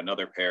when I got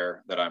another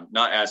pair that I'm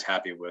not as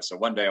happy with. So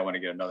one day I want to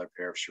get another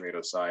pair of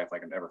Shireido sai if I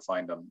can ever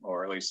find them,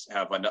 or at least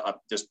have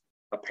just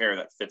a pair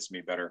that fits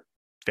me better.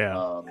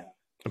 Yeah.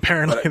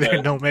 Apparently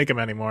they don't make them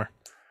anymore.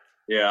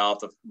 Yeah, I'll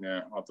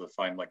have to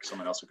find like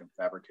someone else who can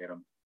fabricate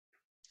them.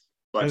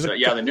 But the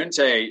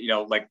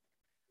nunte, like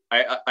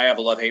I have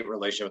a love-hate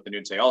relationship with the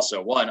nunte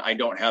also. One, I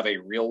don't have a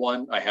real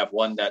one. I have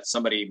one that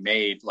somebody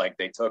made, like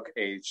they took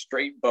a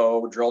straight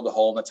bow, drilled a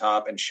hole in the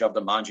top, and shoved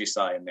a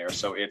manjisai in there.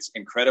 So it's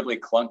incredibly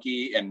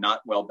clunky and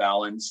not well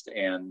balanced,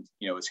 and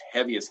it's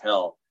heavy as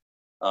hell.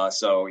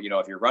 So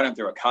if you're running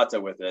through a kata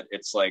with it,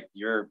 it's like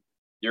you're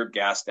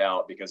gassed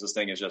out because this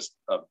thing is just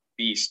a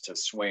beast to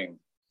swing.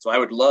 So I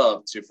would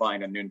love to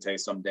find a nunte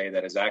someday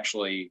that is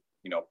actually,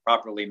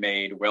 properly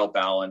made, well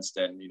balanced,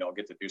 and,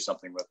 get to do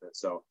something with it.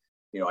 So,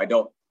 I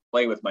don't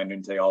play with my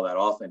nunte all that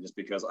often just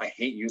because I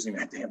hate using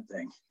that damn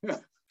thing.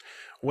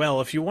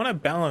 Well, if you want a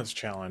balance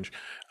challenge,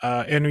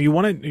 and you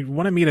want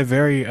to meet a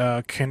very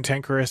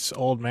cantankerous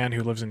old man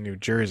who lives in New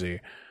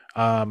Jersey,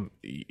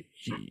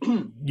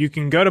 you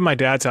can go to my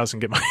dad's house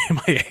and get my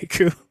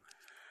Eku.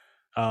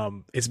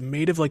 It's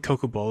made of like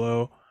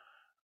Kokobolo.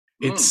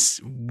 It's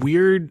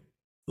weird.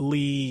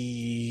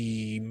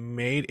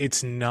 made.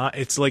 It's not.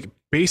 It's like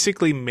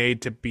basically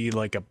made to be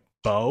like a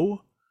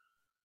bow,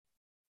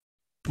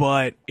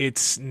 but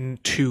it's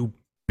too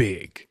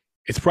big.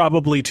 It's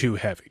probably too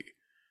heavy.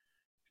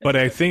 But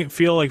I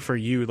feel like for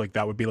you, like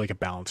that would be like a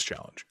balance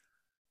challenge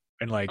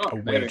and like Oh, a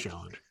weight maybe.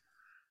 challenge.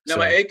 Now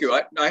my So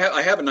Aku,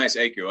 I have a nice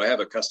Aku. I have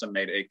a custom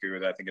made Aku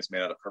that I think is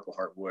made out of Purple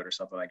Heart wood or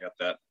something. I got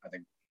that. I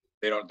think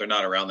they're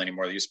not around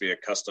anymore. There used to be a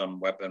custom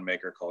weapon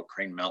maker called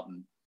Crane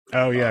Mountain.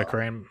 oh yeah, Uh,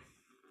 Crane.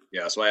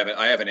 yeah, so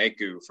I have an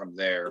Aku from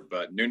there,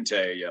 but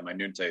Nunte, yeah, my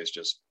Nunte is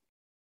just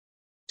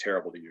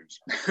terrible to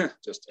use,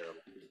 just terrible.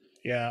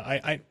 Yeah,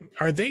 I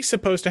are they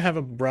supposed to have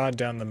a broad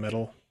down the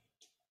middle?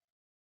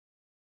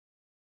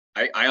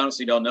 I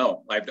honestly don't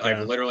know. I've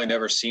Yeah. literally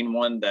never seen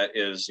one that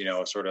is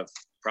sort of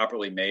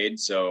properly made,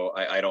 so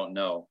I don't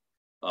know.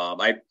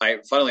 I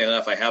funnily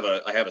enough, I have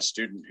a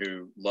student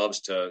who loves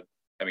to.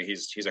 I mean,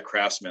 he's a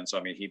craftsman, so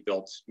I mean,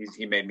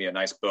 he made me a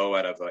nice bow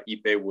out of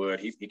ipe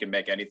wood. He can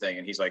make anything,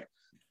 and he's like,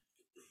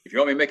 if you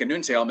want me to make a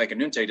nunte, I'll make a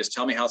nunte. Just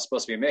tell me how it's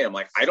supposed to be made. I'm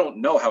like, I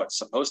don't know how it's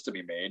supposed to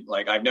be made.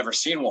 Like, I've never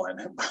seen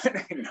one,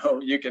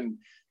 but you can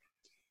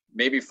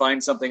maybe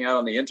find something out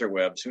on the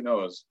interwebs. Who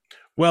knows?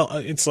 Well,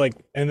 it's like,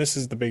 and this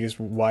is the biggest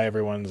why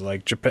everyone's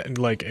like Japan,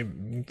 like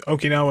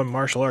Okinawa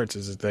martial arts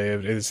is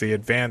the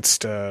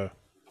advanced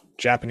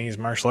Japanese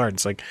martial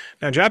arts. Like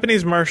now,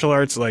 Japanese martial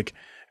arts like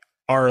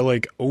are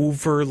like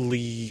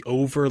overly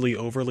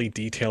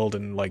detailed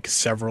in like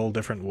several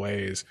different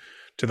ways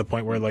to the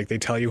point where like they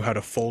tell you how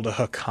to fold a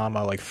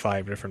hakama like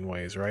 5 different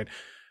ways, right?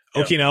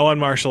 Yeah, Okinawan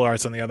martial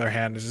arts, on the other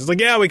hand, is just like,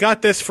 yeah, we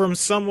got this from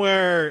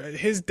somewhere.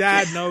 His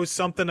dad knows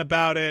something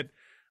about it.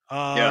 yeah,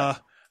 Uh,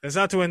 it's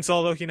not to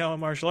insult Okinawan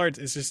martial arts.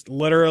 It's just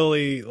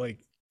literally like,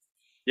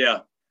 yeah.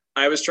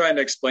 I was trying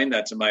to explain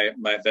that to my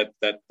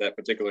that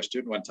particular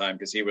student one time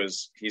because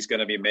he's going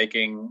to be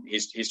making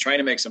he's trying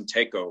to make some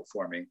taiko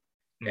for me.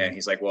 And mm,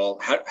 he's like, well,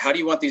 how do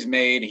you want these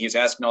made? And he's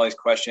asking all these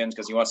questions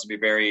because he wants to be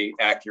very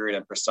accurate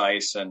and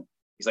precise. And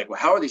he's like, well,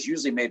 how are these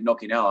usually made in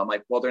Okinawa? I'm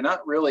like, well, they're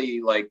not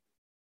really like,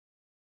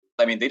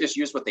 I mean, they just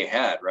used what they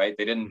had, right?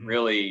 They didn't mhm.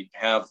 really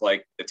have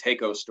like the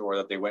Takeo store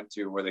that they went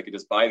to where they could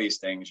just buy these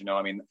things.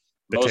 I mean,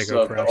 The most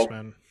Taiko of the,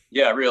 craftsman.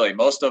 yeah, really,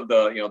 most of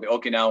the, the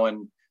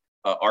Okinawan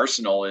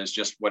arsenal is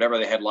just whatever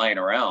they had lying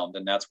around,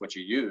 and that's what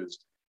you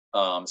used.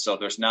 So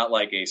there's not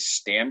like a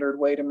standard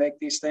way to make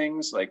these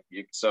things.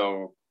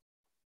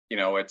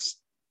 It's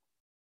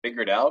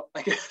figured out,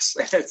 I guess.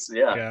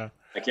 Yeah, Yeah.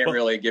 I can't Well,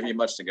 really give you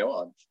much to go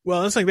on.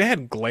 well, it's like they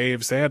had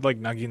glaives, they had like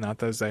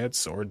naginatas, they had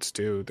swords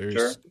too.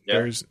 Sure.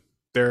 Yeah.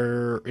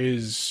 There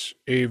is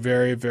a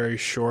very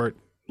short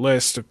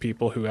list of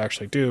people who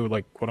actually do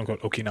like quote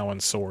unquote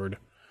Okinawan sword,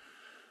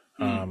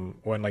 Hmm.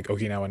 when like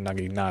Okinawan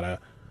naginata,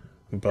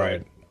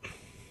 Right.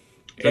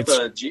 but Is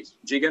that it's the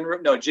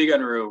Jigenru? No,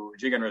 Jigenru.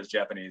 Jigenru is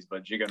Japanese,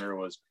 but Jigenru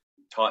was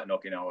taught in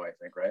Okinawa, I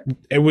think, right?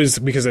 it was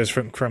because it's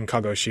from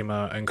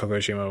Kagoshima, and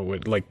Kagoshima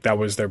would like that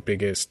was their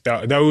biggest.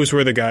 Those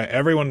were the guy.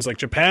 Everyone's like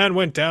Japan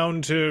went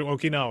down to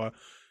Okinawa.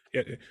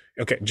 Yeah,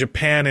 okay,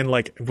 Japan in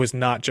like was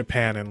not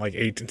Japan in like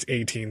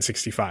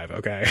 1865.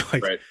 Okay,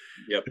 like Right.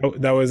 Yep.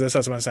 that was the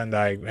Satsuma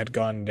Sendai had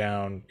gone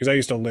down because I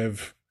used to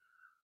live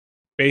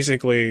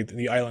basically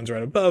the islands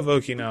right above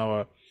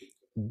Okinawa.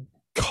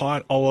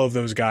 Caught all of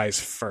those guys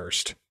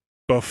first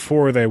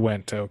before they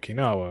went to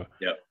Okinawa.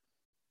 Yep.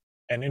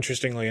 And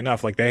interestingly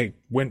enough, like they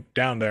went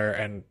down there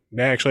and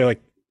they actually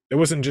like it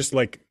wasn't just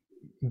like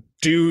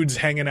dudes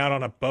hanging out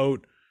on a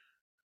boat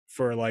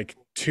for like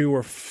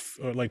or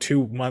like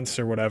 2 months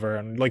or whatever,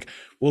 and like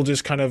we'll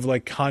just kind of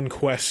like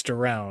conquest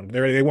around.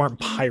 They weren't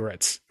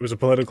pirates. It was a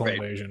political Right.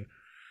 invasion.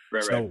 Right.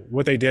 Right. So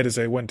what they did is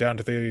they went down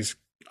to these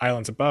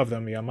islands above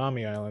them, the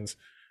Amami Islands,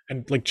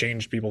 and like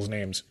changed people's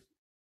names.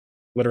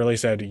 Literally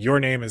said, "Your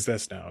name is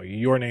this now.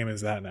 Your name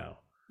is that now."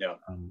 Yeah.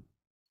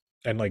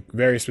 And like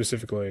very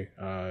specifically,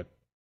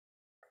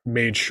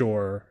 made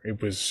sure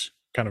it was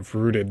kind of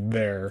rooted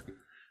there,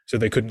 so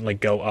they couldn't like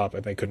go up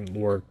and they couldn't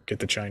get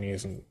the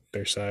Chinese on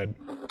their side.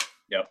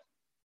 Yep.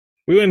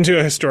 We went into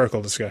a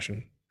historical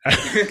discussion,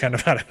 kind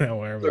of out of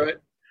nowhere, That's all right.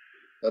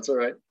 That's all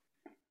right.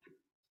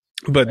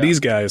 but Yeah. these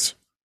guys,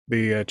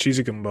 the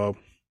Chizukumbo,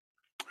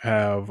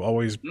 have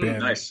always been.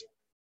 Nice.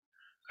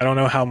 I don't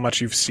know how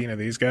much you've seen of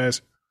these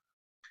guys.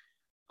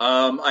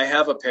 I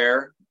have a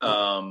pair.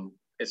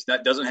 It's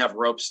not doesn't have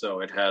ropes though.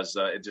 It has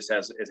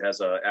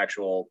a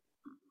actual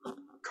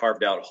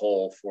carved out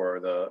hole for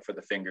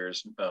the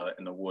fingers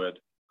in the wood.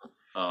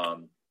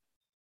 Um,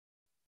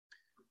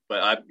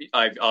 but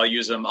I'll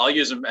use them. I'll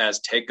use them as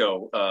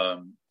teiko.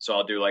 So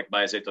I'll do like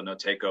Maezeto no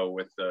teiko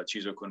with the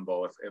Chizu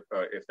Kunbo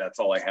if that's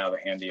all I have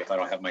handy. If I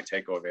don't have my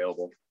teiko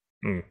available.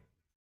 Hmm.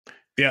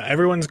 Yeah,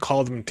 everyone's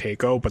called them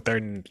Teiko, but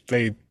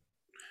they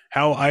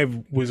how I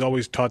was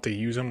always taught to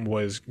use them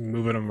was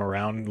moving them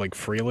around like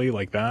freely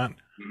like that.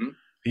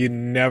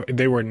 Mhm.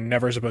 They were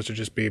never supposed to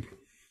just be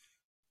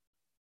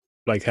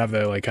like have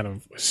the like kind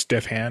of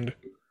stiff hand.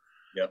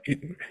 Yep.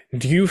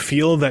 Do you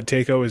feel that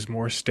Teiko is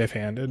more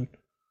stiff-handed?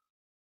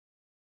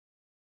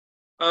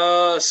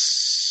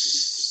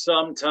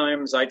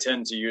 Sometimes I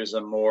tend to use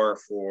them more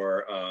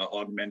for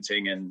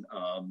augmenting and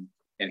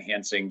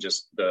enhancing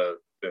just the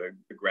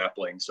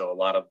grappling. So a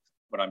lot of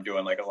when I'm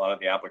doing like a lot of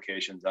the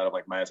applications out of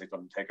like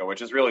Mayasekton Teiko,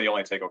 which is really the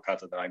only Teiko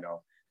kata that I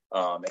know.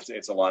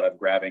 It's a lot of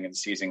grabbing and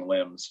seizing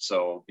limbs.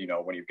 So,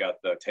 when you've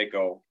got the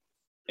Teiko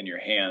in your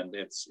hand,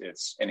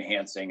 it's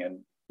enhancing and,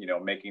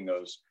 making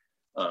those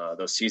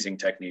seizing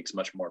techniques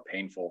much more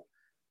painful.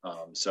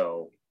 That's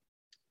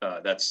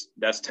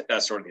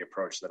sort of the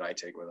approach that I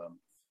take with them.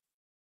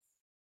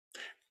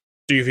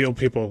 Do you feel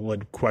people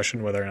would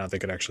question whether or not they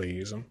could actually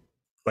use them?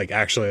 Like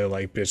actually,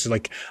 like it's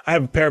like I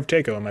have a pair of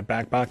Teiko in my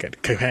back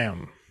pocket.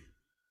 Kabam.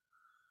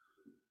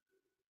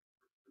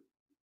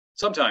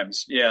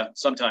 Sometimes, yeah.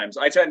 Sometimes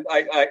I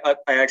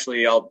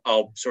actually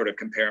I'll sort of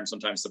compare them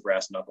sometimes to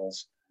brass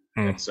knuckles,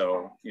 and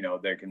so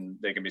they can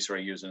be sort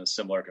of used in a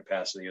similar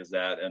capacity as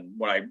that. And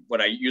when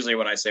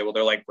I say, well,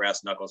 they're like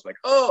brass knuckles, like,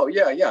 oh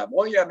yeah,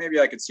 well yeah, maybe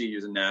I could see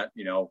using that,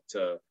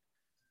 to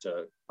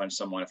punch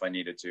someone if I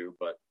needed to,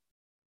 but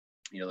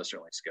let's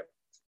certainly skip.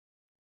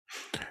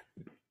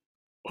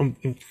 I'm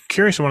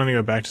curious. I want to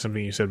go back to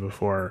something you said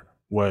before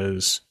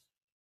was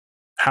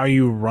how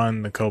you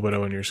run the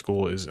Kobudo in your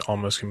school is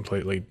almost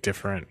completely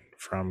different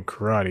from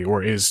karate,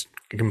 or is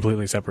a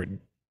completely separate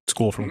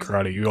school from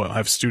karate. You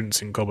have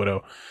students in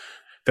Kobudo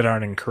that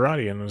aren't in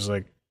karate, and it was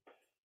like,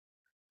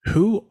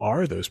 who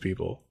are those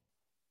people?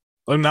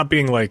 I'm not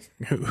being like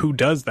who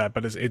does that,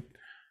 but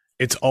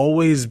it's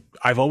always,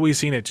 I've always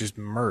seen it just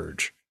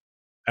merge.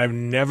 I've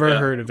never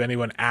heard of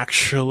anyone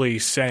actually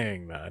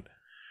saying that,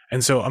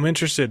 and so I'm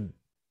interested.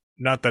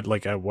 Not that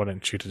like I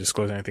wanted you to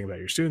disclose anything about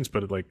your students,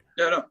 but like,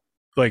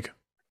 like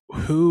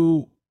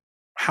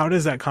how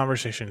does that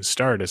conversation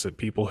start? Is it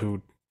people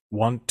who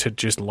want to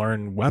just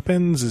learn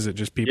weapons? Is it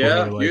just people who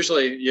are like...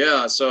 usually,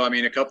 yeah. So, I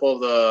mean, a couple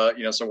of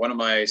the, so one of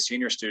my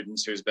senior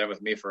students who's been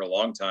with me for a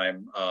long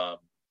time, at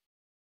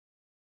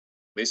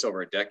least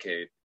over a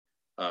decade,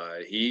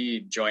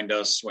 he joined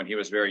us when he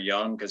was very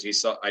young because he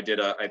saw, I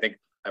think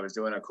I was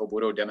doing a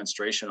Kobudo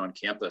demonstration on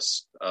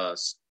campus at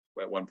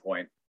one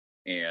point.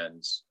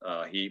 And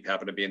he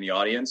happened to be in the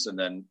audience. And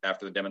then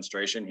after the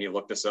demonstration, he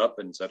looked us up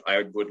and said,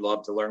 I would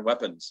love to learn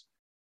weapons.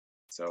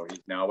 So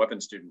he's now a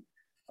weapons student.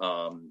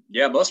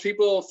 Most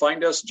people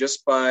find us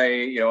just by,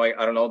 I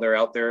don't know, they're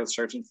out there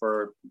searching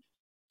for,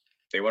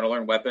 they want to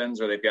learn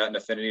weapons or they've got an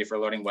affinity for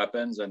learning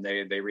weapons and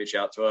they reach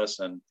out to us.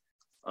 And,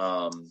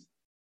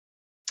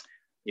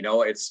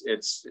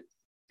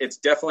 it's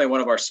definitely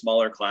one of our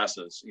smaller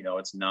classes.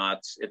 It's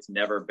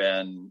never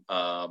been,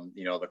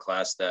 the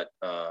class that,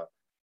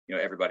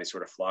 everybody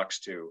sort of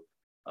flocks to.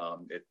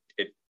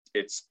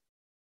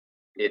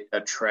 It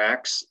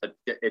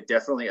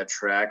definitely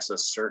attracts a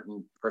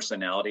certain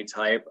personality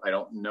type. I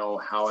don't know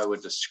how I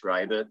would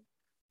describe it.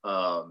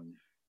 I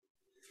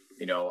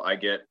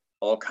get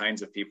all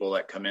kinds of people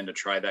that come in to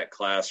try that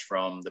class,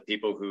 from the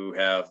people who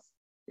have,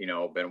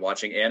 been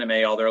watching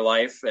anime all their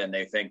life and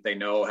they think they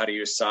know how to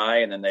use Sai,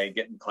 and then they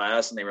get in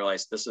class and they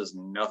realize this is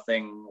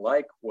nothing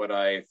like what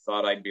I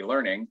thought I'd be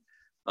learning,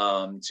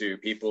 to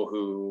people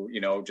who,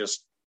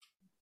 just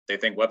they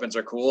think weapons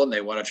are cool and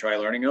they want to try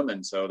learning them.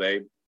 And so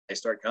they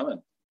start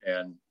coming,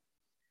 and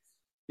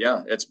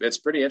it's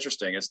pretty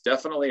interesting. It's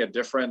definitely a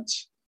different,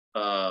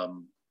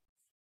 definitely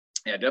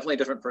a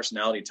different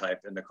personality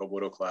type in the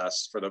Kobudo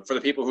class for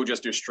the people who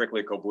just do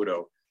strictly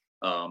Kobudo.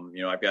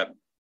 I've got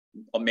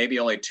maybe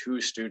only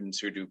 2 students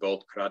who do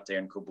both karate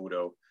and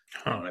Kobudo.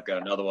 And I've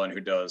got another one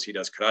who does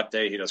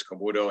karate, he does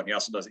Kobudo, and he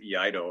also does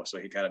Iaido. So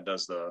he kind of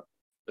does the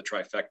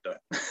trifecta.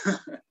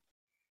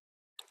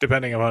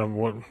 Depending on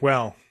what,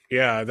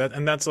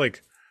 that's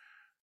like,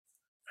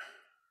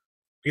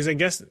 because I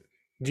guess,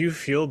 do you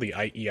feel the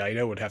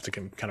Iaido would have to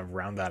kind of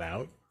round that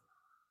out?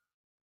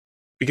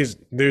 Because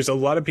there's a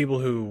lot of people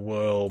who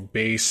will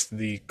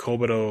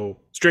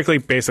strictly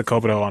base the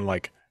Kobudo on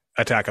like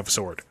attack of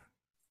sword.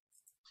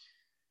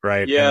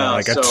 Right? Yeah.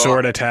 And a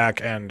sword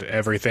attack and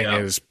everything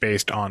is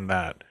based on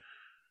that.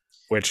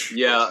 Which...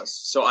 Yeah,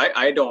 so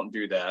I don't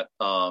do that.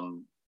 But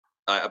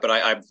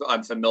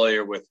I'm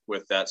familiar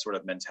with that sort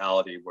of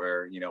mentality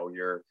where,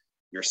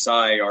 your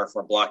Sai are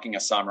for blocking a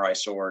samurai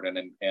sword, and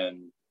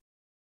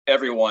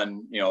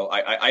everyone,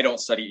 I don't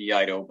study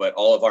Iaido, but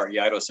all of our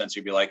Iaido sensei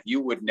would be like,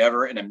 you would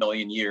never in a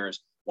million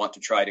years want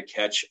to try to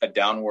catch a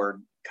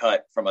downward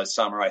cut from a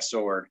samurai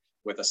sword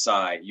with a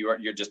Sai.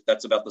 You're just,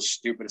 that's about the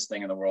stupidest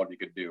thing in the world you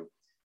could do.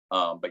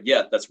 But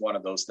yet that's one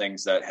of those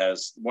things that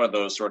has one of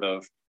those sort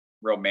of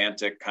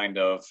romantic kind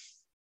of,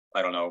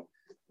 I don't know,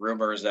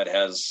 rumors that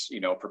has,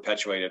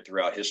 perpetuated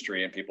throughout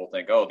history, and people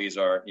think, oh, these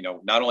are,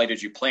 not only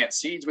did you plant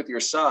seeds with your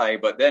Sai,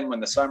 but then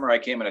when the samurai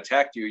came and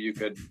attacked you, you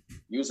could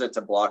use it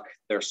to block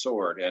their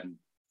sword. And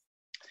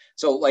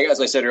so, like, as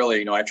I said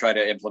earlier, I try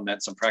to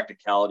implement some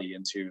practicality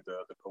into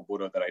the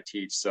Kobudo that I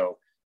teach. So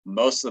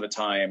most of the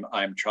time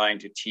I'm trying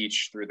to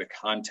teach through the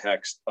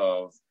context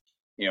of,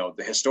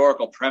 the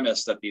historical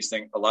premise that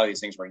a lot of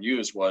these things were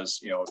used was,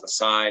 the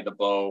Sai, the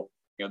bow,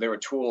 there were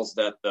tools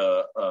that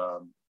the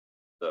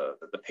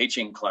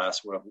Peiching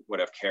class would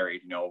have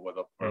carried, with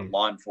a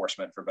law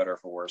enforcement, for better or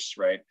for worse,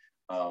 right?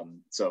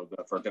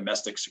 For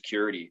domestic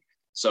security.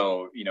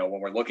 So, when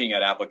we're looking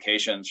at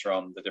applications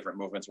from the different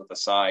movements with the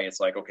Sai, it's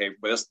like, okay,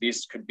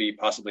 these could be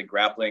possibly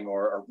grappling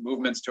or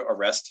movements to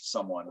arrest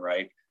someone,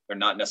 right? They're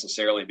not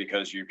necessarily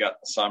because you've got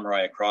the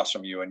samurai across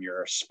from you and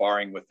you're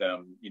sparring with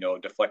them,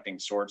 deflecting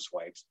sword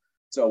swipes.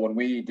 So when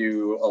we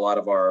do a lot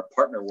of our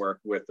partner work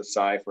with the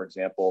Sai, for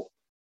example,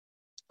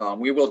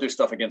 we will do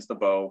stuff against the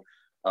bow.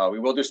 We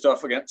will do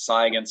stuff against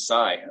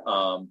Sai,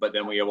 but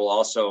then we will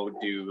also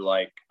do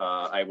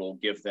I will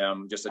give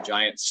them just a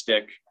giant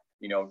stick.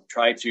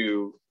 Try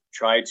to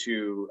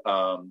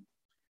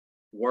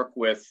work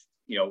with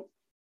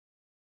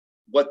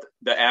what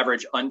the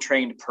average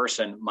untrained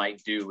person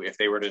might do if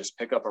they were to just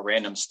pick up a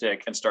random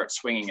stick and start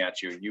swinging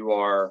at you. You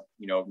are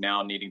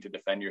now needing to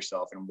defend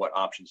yourself, and what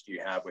options do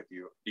you have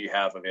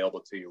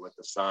available to you with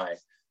the Sai?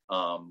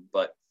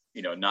 But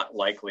not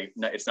likely.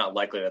 It's not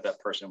likely that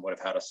person would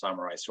have had a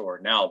samurai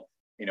sword. Now,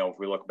 if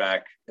we look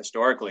back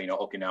historically,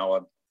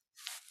 Okinawa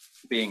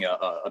being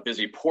a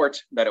busy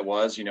port that it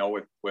was,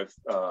 with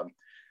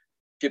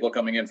people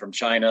coming in from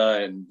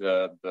China and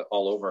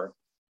all over,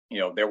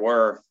 there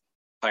were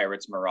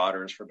pirates,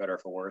 marauders, for better or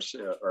for worse,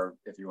 or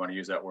if you want to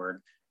use that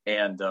word.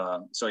 And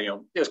so,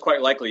 it was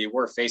quite likely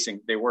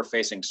they were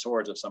facing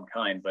swords of some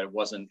kind, but it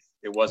wasn't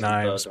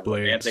Knives, the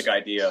romantic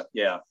idea.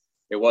 Yeah.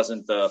 It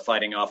wasn't the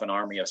fighting off an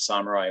army of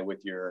samurai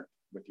with your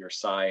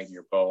Sai and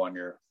your bow on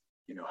your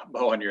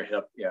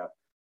hip. Yeah.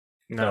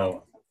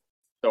 No.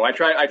 So I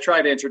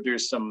try to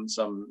introduce some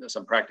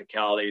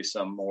practicality,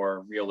 some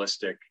more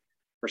realistic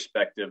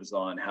perspectives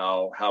on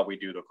how we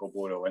do the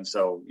kobudo. And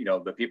so,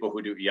 the people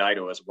who do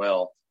iaido as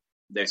well,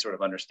 they sort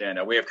of understand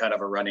that. We have kind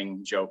of a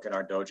running joke in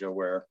our dojo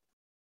where,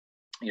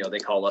 they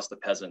call us the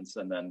peasants,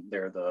 and then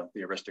they're the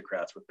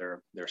aristocrats with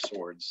their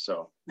swords.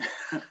 So.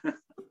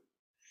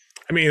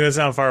 I mean, that's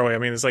not far away. I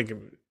mean, it's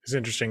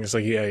interesting. It's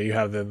you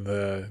have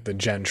the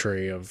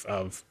gentry of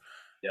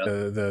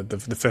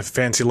the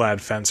fancy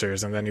lad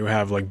fencers, and then you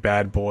have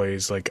bad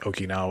boys like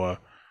Okinawa,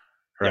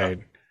 right?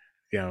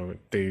 Yeah.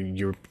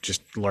 You're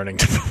just learning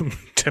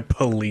to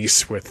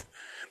police with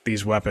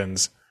these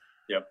weapons.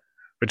 Yep.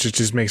 Which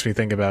just makes me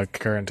think about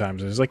current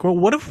times. It's well,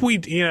 what if we,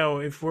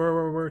 if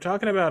we're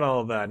talking about all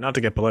of that, not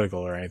to get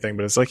political or anything,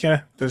 but it's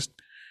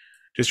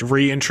just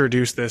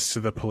reintroduce this to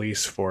the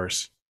police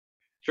force.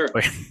 Sure.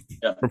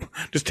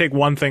 Just take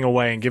one thing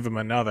away and give them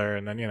another,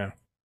 and then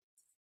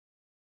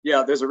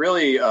Yeah, there's a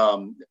really I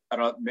don't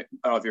know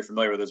if you're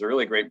familiar with. There's a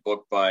really great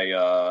book by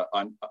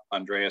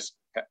Andreas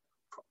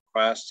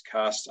Kast.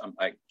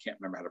 I can't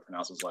remember how to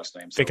pronounce his last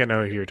name. I think I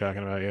know who you're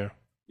talking about. Yeah.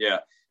 Yeah,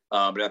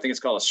 but I think it's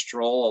called A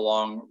Stroll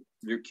Along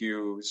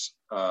Ryukyu's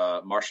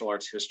Martial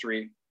Arts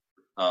History.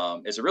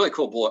 It's a really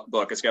cool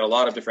book. It's got a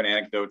lot of different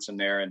anecdotes in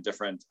there and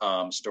different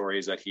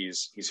stories that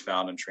he's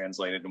found and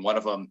translated. And one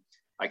of them,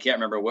 I can't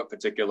remember what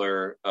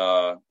particular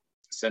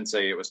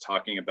sensei it was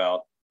talking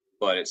about,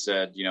 but it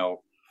said,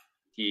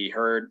 he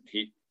heard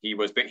he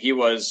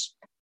was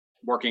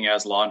working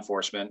as law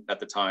enforcement at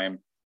the time,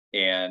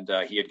 and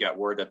he had got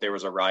word that there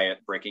was a riot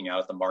breaking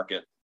out at the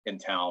market in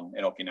town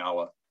in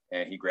Okinawa,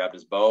 and he grabbed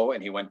his bow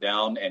and he went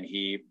down and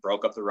he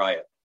broke up the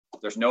riot.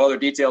 There's no other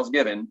details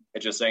given.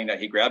 It's just saying that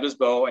he grabbed his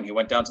bow and he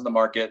went down to the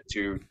market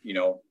to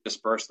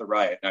disperse the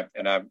riot.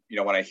 And I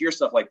when I hear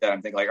stuff like that,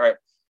 I'm thinking all right,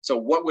 so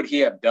what would he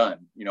have done?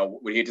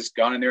 Would he have just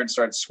gone in there and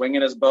started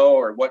swinging his bow,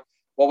 or what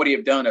would he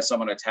have done if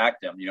someone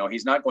attacked him?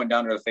 He's not going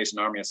down there to face an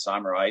army of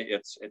samurai.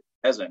 It's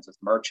peasants, it's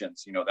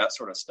merchants, that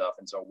sort of stuff.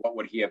 And so what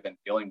would he have been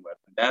dealing with?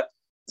 And that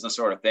is the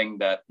sort of thing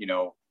that,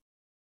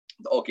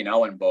 the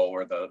Okinawan bow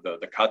or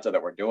the kata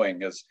that we're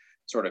doing is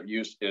sort of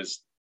used is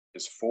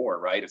for,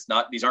 right? It's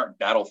not, these aren't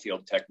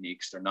battlefield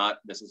techniques.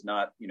 This is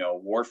not,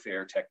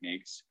 warfare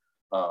techniques.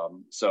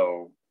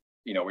 So,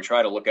 we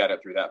try to look at it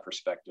through that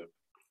perspective.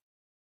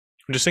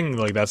 I'm just thinking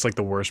that's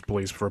the worst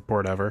police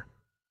report ever.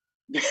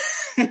 It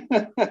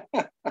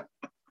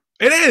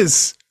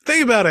is.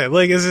 Think about it.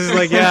 It's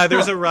just yeah,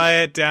 there's a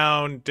riot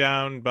down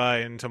by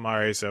in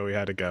Tamari, so we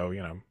had to go,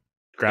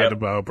 grab the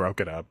bow,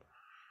 broke it up.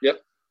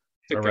 Yep.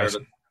 Took care of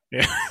it.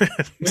 Yeah.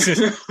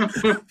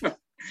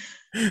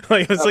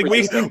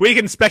 We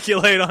can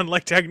speculate on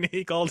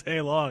technique all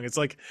day long. It's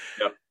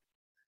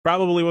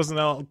probably wasn't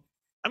all.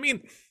 I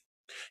mean,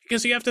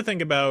 because you have to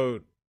think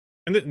about,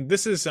 and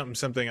this is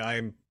something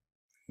I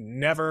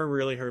never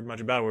really heard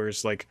much about, where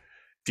it's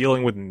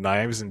dealing with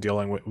knives and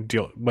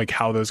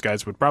how those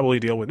guys would probably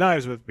deal with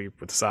knives with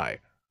Sai.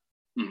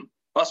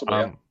 Possibly,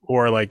 yeah.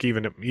 Or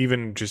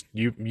even just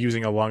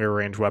using a longer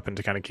range weapon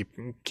to kind of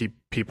keep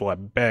people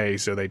at bay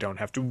so they don't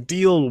have to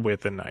deal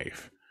with a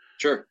knife.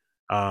 Sure.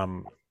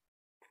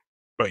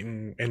 But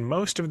in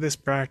most of this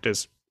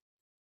practice,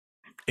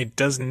 that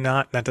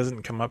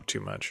doesn't come up too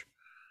much.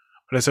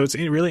 But so it's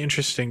really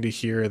interesting to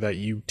hear that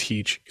you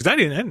teach, because I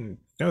didn't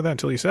know that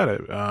until you said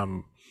it.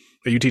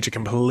 That you teach a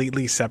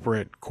completely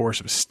separate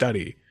course of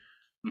study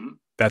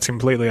that's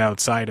completely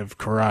outside of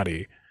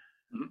karate,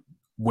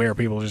 where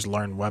people just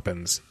learn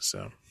weapons.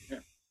 So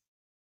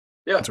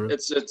yeah, really...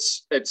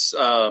 it's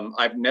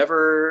I've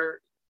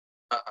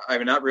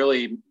I've not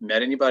really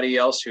met anybody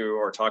else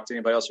or talked to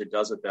anybody else who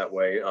does it that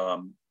way.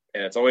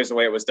 And it's always the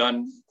way it was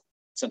done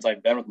since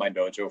I've been with my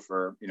dojo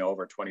for,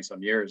 over 20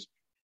 some years.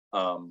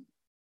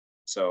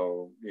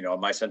 So,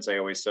 my sensei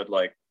always said,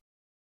 like,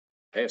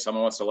 hey, if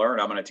someone wants to learn,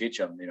 I'm going to teach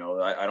them.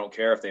 I don't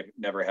care if they've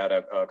never had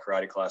a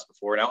karate class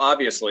before. Now,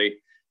 obviously,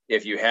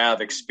 if you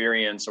have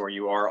experience or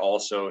you are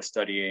also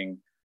studying,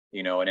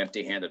 an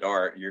empty-handed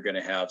art, you're going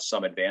to have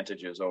some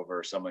advantages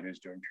over someone who's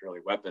doing purely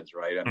weapons,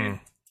 right? I mean,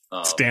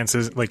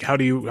 stances, like how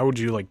would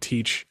you like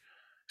teach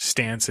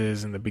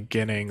stances in the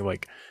beginning?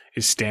 Like,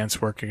 is stance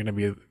work going to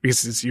be,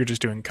 because you're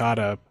just doing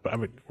kata,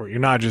 but or you're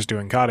not just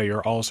doing kata,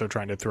 you're also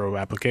trying to throw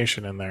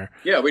application in there.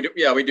 Yeah, we do.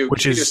 Yeah, we do. We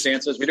do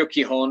stances. We do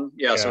kihon.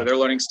 Yeah, so they're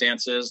learning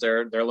stances.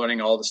 They're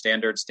learning all the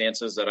standard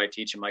stances that I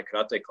teach in my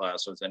karate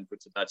class. So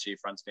Zenbutsu Dachi,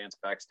 front stance,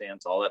 back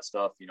stance, all that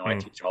stuff. I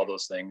teach all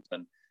those things.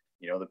 And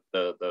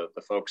the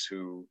folks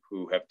who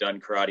have done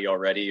karate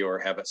already or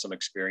have some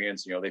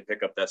experience, they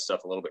pick up that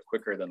stuff a little bit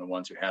quicker than the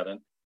ones who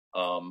haven't.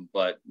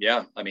 But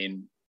yeah, I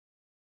mean,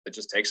 it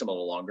just takes them a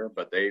little longer,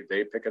 but they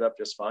pick it up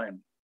just fine.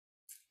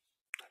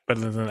 But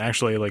then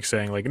actually like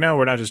saying like, no,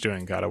 we're not just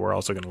doing kata, we're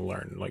also going to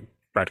learn like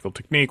practical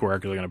technique. We're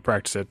actually going to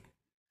practice it.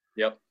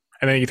 Yep.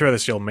 And then you throw the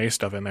steel mace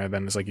stuff in there,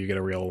 then it's like you get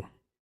a real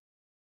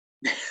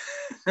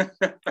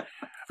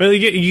you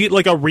get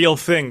like a real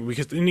thing,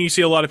 because then you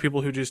see a lot of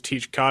people who just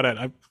teach kata. And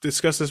I've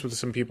discussed this with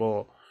some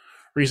people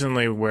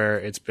recently where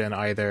it's been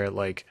either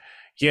like,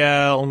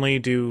 yeah, only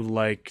do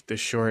like the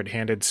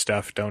short-handed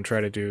stuff. Don't try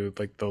to do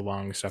like the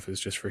long stuff is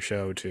just for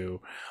show,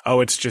 to,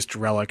 oh, it's just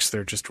relics.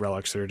 They're just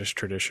relics. They're just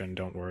tradition.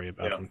 Don't worry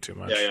about them too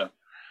much. Yeah.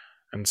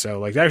 And so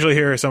like actually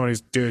here is someone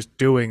who's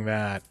doing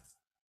that.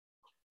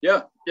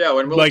 Yeah.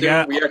 When we'll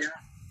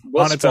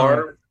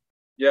spar.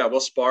 Yeah, we'll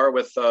spar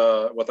with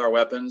our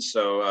weapons.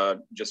 So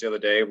just the other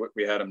day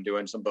we had them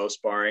doing some bow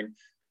sparring.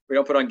 We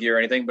don't put on gear or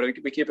anything, but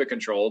we keep it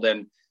controlled.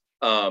 And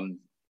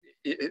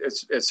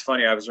it's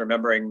funny. I was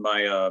remembering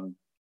my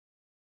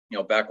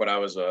back when I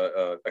was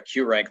a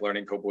Q rank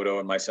learning Kobudo,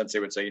 and my sensei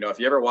would say, if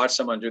you ever watch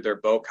someone do their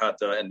bow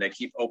kata and they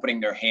keep opening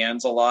their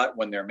hands a lot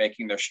when they're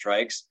making their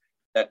strikes,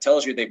 that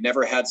tells you they've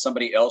never had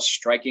somebody else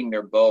striking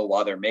their bow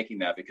while they're making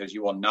that, because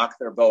you will knock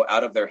their bow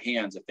out of their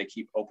hands if they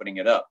keep opening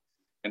it up.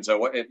 And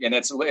so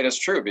it's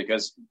true,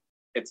 because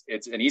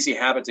it's an easy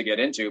habit to get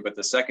into, but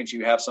the second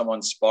you have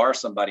someone spar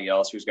somebody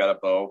else who's got a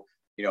bow,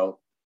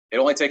 it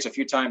only takes a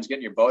few times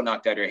getting your bow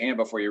knocked out of your hand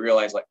before you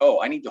realize, like,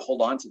 oh, I need to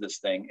hold on to this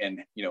thing and,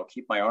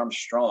 keep my arms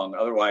strong.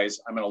 Otherwise,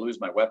 I'm going to lose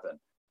my weapon.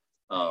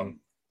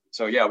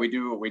 So yeah, we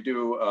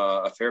do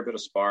a fair bit of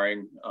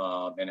sparring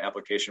and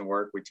application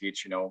work. We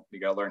teach, you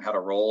got to learn how to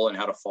roll and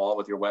how to fall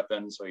with your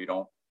weapon so you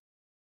don't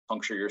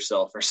puncture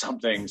yourself or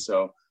something.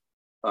 So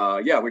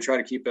yeah, we try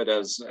to keep it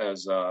as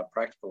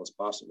practical as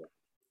possible.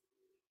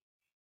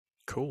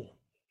 Cool.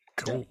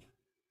 Yeah.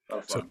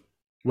 So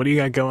what do you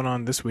got going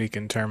on this week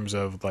in terms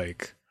of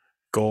like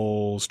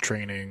goals,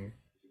 training,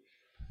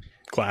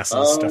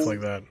 classes, stuff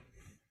like that?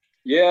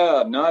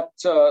 Yeah, not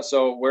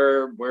so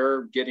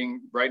we're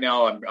getting right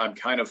now. I'm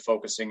kind of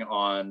focusing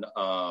on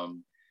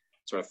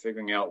sort of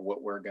figuring out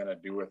what we're gonna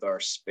do with our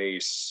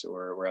space.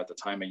 Or we're at the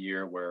time of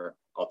year where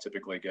I'll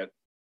typically get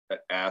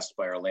asked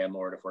by our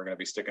landlord if we're going to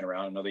be sticking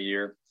around another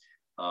year.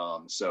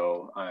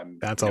 So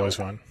that's always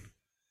fun.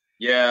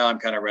 Yeah, I'm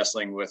kind of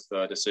wrestling with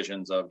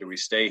decisions of, do we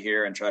stay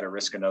here and try to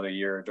risk another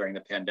year during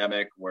the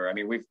pandemic, where, I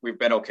mean, we've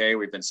been okay,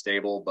 we've been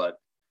stable, but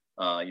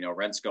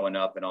rent's going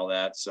up and all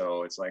that.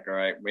 So it's like, all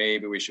right,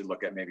 maybe we should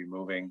look at maybe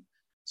moving.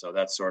 So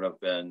that's sort of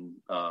been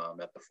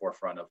at the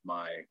forefront of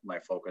my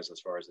focus as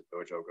far as the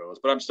dojo goes.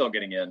 But I'm still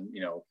getting in,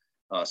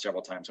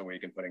 several times a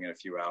week and putting in a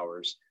few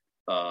hours.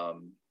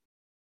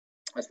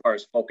 As far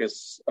as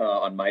focus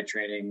on my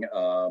training,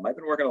 I've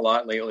been working a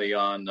lot lately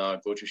on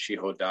Goju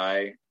Shiho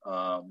Dai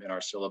in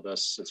our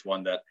syllabus. It's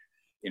one that,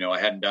 I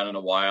hadn't done in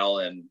a while,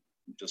 and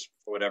just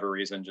for whatever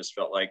reason, just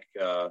felt like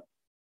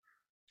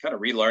kind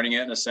of relearning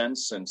it in a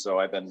sense. And so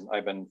I've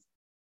been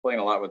playing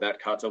a lot with that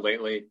kata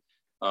lately.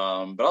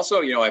 But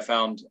also, I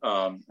found,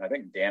 I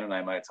think Dan and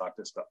I might have talked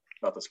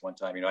about this one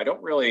time, I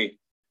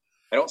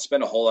don't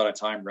spend a whole lot of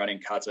time running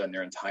kata in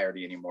their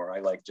entirety anymore. I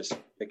like just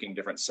picking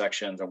different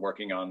sections and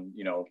working on,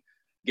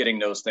 getting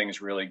those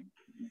things really,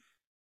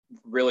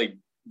 really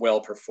well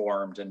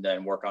performed, and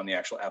then work on the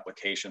actual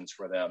applications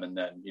for them. And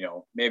then,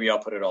 maybe I'll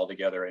put it all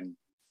together in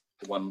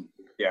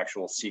the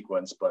actual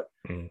sequence. But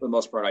for the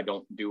most part, I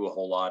don't do a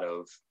whole lot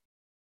of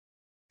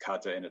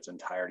kata in its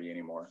entirety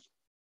anymore.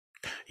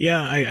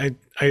 Yeah,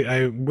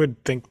 I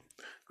would think,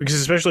 because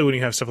especially when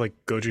you have stuff like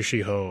Goju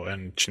Shiho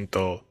and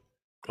Shinto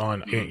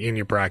on in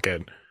your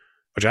bracket,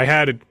 which I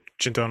had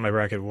Shinto in my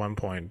bracket at one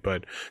point,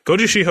 but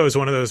Goju Shiho is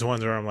one of those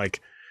ones where I'm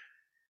like,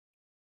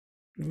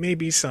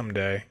 maybe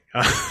someday.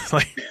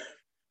 Like,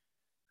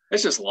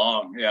 it's just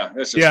long. Yeah, long.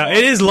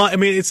 It is long. I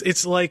mean,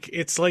 it's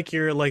like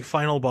your like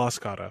final boss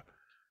kata.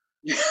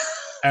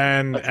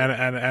 and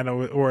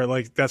or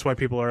like, that's why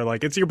people are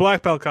like, it's your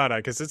black belt kata,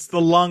 because it's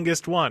the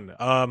longest one,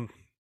 or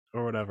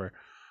whatever.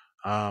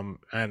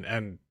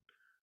 And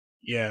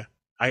yeah,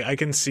 I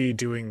can see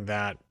doing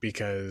that,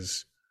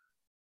 because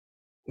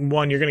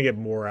one, you're going to get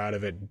more out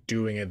of it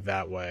doing it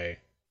that way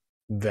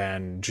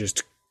than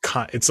just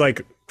it's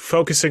like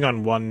focusing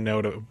on one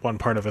note, one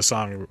part of a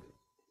song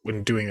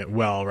when doing it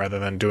well rather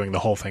than doing the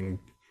whole thing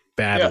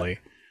Yeah, badly,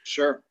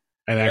 sure.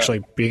 and Yeah,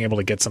 actually being able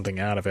to get something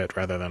out of it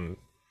rather than,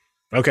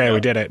 okay, we yeah.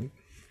 did it.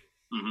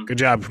 Hmm.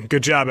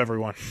 Good job,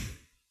 everyone.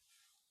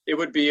 It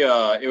would be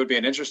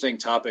an interesting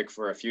topic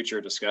for a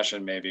future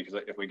discussion, maybe,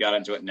 because if we got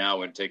into it now, it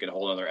would take a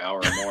whole other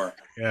hour or more.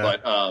 Yeah.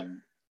 But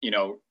you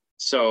know,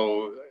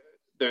 so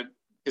there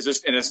is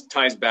this, and this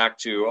ties back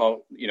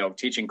to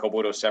teaching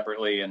Kobudo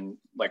separately, and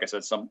like I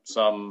said,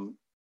 some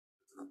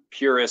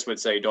purists would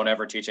say don't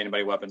ever teach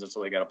anybody weapons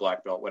until they get a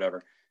black belt,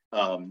 whatever.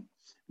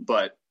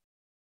 But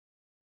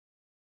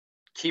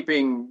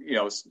keeping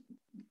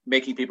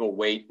making people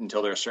wait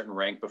until they're a certain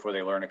rank before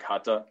they learn a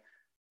kata,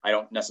 I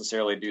don't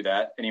necessarily do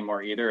that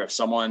anymore either. If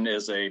someone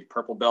is a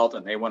purple belt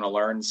and they want to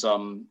learn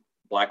some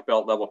black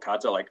belt level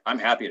kata, like I'm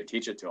happy to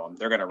teach it to them.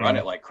 They're going to run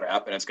it like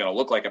crap, and it's going to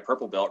look like a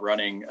purple belt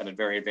running a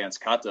very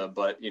advanced kata.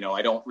 But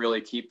I don't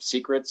really keep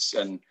secrets,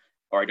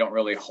 or I don't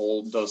really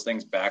hold those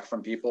things back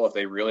from people. If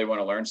they really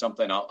want to learn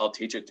something, I'll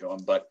teach it to them.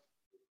 But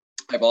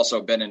I've also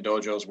been in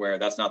dojos where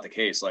that's not the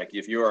case. Like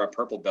if you are a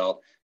purple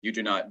belt, you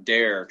do not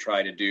dare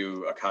try to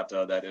do a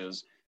kata that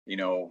is,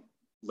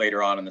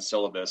 later on in the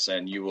syllabus,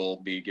 and you will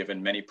be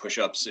given many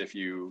push-ups if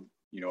you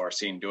are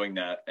seen doing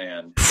that.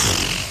 And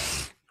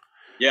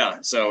yeah,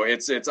 so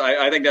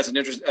I think that's an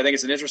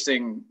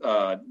interesting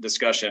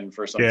discussion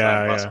for some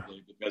time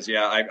possibly, because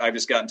I've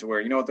just gotten to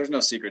where there's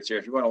no secrets here.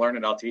 If you want to learn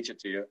it, I'll teach it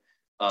to you.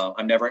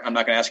 I'm not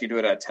going to ask you to do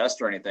it at a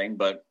test or anything,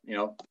 but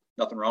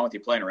nothing wrong with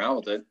you playing around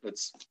with it.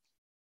 It's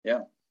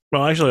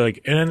Well, actually,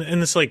 like, and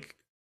it's like,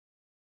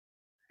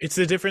 it's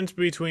the difference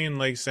between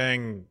like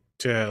saying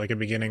to like a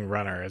beginning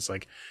runner, it's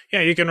like,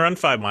 yeah, you can run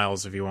 5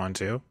 miles if you want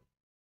to.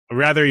 I'd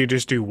rather you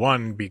just do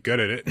one, be good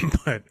at it.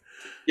 But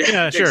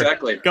yeah, sure,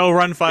 exactly. Go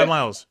run 5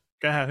 miles.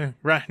 Go ahead,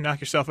 knock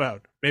yourself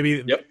out.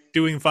 Maybe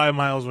doing 5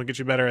 miles will get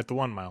you better at the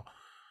 1 mile.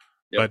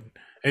 But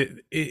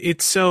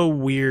it's so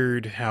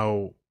weird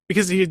how,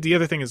 because the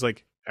other thing is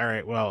like, all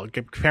right, well,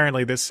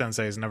 apparently this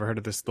sensei has never heard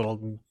of this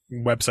little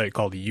website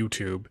called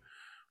YouTube,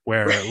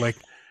 where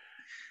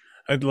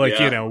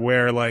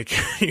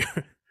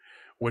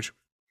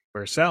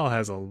where Sal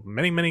has a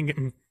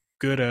many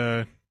good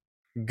a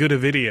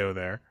video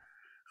there.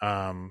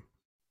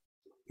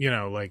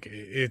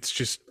 It's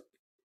just,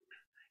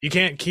 you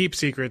can't keep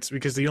secrets,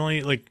 because the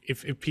only, like,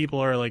 if people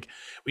are like,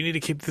 we need to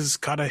keep this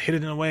kata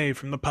hidden away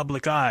from the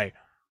public eye,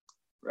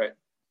 right?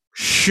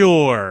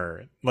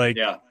 Sure, like,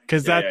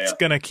 because that's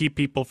gonna keep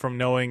people from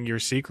knowing your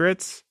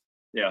secrets.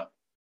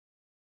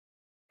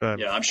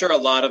 But I'm sure a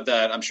lot of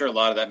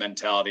that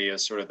mentality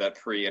is sort of that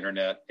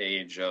pre-internet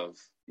age of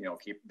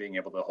keep being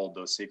able to hold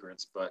those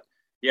secrets. But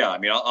I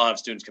mean, I'll have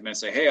students come in and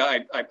say, hey,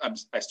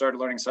 I started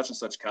learning such and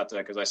such kata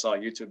because I saw a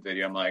YouTube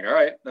video. I'm like, all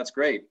right, that's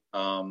great.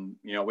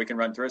 We can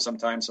run through it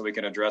sometime so we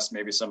can address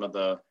maybe some of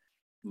the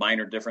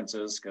minor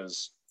differences,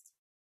 because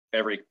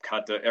every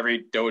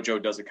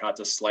dojo does a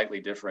kata slightly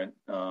different.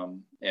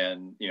 And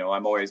I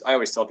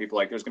always tell people,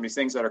 like, there's going to be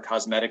things that are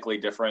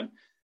cosmetically different,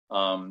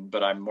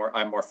 but I'm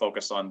more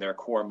focused on their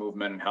core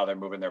movement and how they're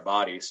moving their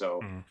body.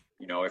 So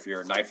if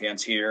your knife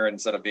hand's here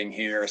instead of being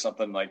here or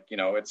something, like,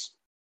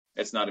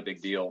 it's not a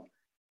big deal.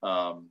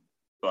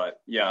 But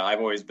I've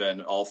always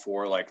been all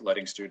for like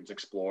letting students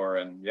explore,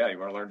 and you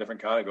want to learn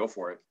different kata, go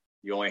for it.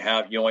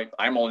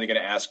 I'm only going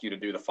to ask you to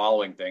do the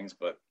following things,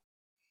 but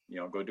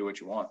go do what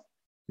you want.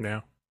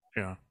 Yeah.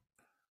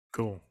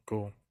 Cool.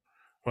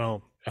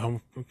 Well,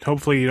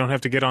 hopefully you don't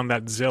have to get on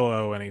that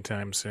Zillow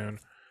anytime soon.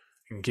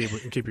 You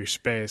can keep your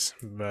space,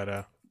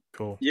 but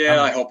cool.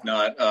 I hope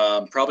not.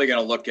 Probably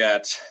going to look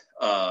at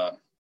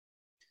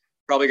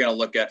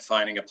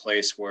finding a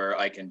place where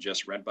I can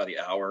just rent by the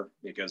hour,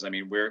 because I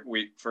mean,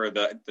 we for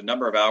the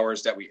number of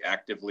hours that we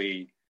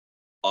actively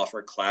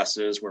offer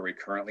classes where we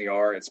currently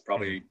are, it's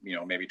probably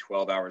maybe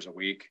 12 hours a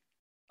week.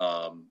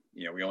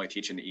 We only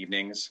teach in the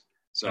evenings.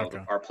 So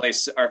our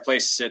place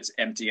sits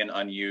empty and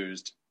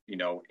unused,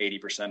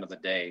 80% of the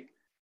day,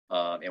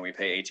 and we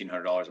pay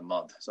 $1,800 a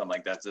month. So I'm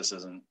like, this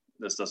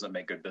doesn't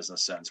make good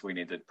business sense. We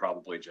need to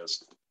probably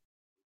just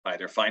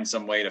either find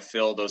some way to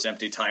fill those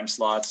empty time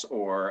slots,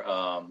 or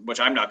which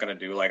I'm not going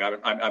to do. Like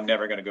I'm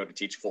never going to go to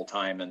teach full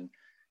time and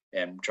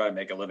try to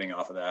make a living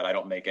off of that. I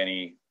don't make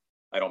any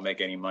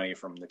money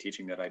from the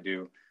teaching that I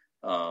do.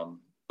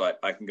 But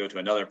I can go to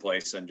another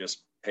place and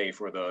just pay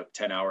for the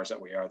 10 hours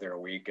that we are there a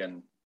week,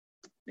 and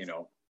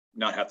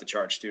not have to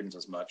charge students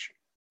as much.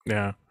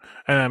 Yeah.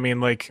 And I mean,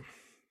 like,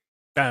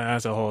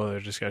 that's a whole other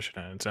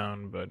discussion on its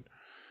own, but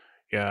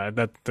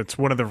that's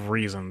one of the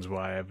reasons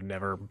why I've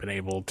never been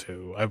able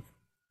to.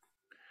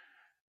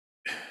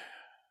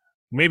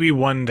 Maybe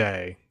one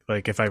day,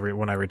 like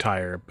when I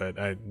retire,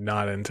 but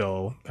not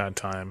until that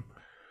time.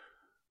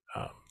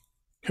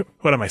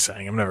 What am I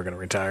saying? I'm never going to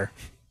retire.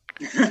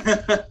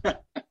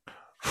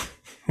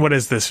 What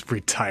is this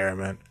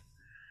retirement?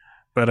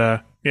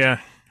 But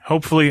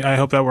hopefully, I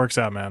hope that works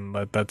out, man.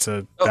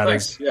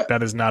 That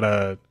is not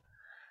a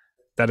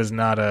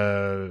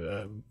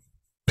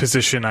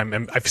position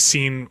I've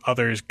seen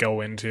others go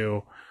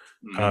into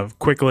Mhm.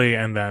 quickly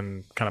and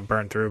then kind of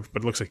burn through.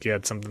 But it looks like he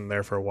had something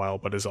there for a while,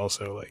 but is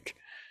also like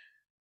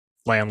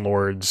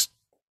landlords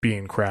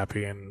being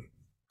crappy, and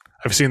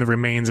I've seen the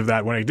remains of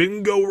that when it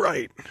didn't go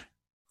right.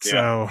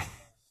 So,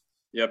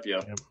 Yep.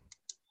 yeah, That's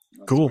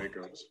the cool, way it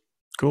goes.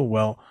 cool.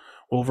 Well,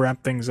 we'll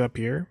wrap things up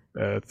here.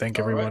 Thank All right.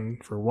 everyone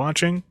for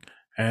watching,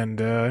 and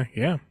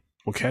yeah,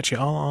 we'll catch you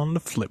all on the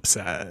flip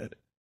side.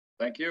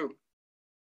 Thank you.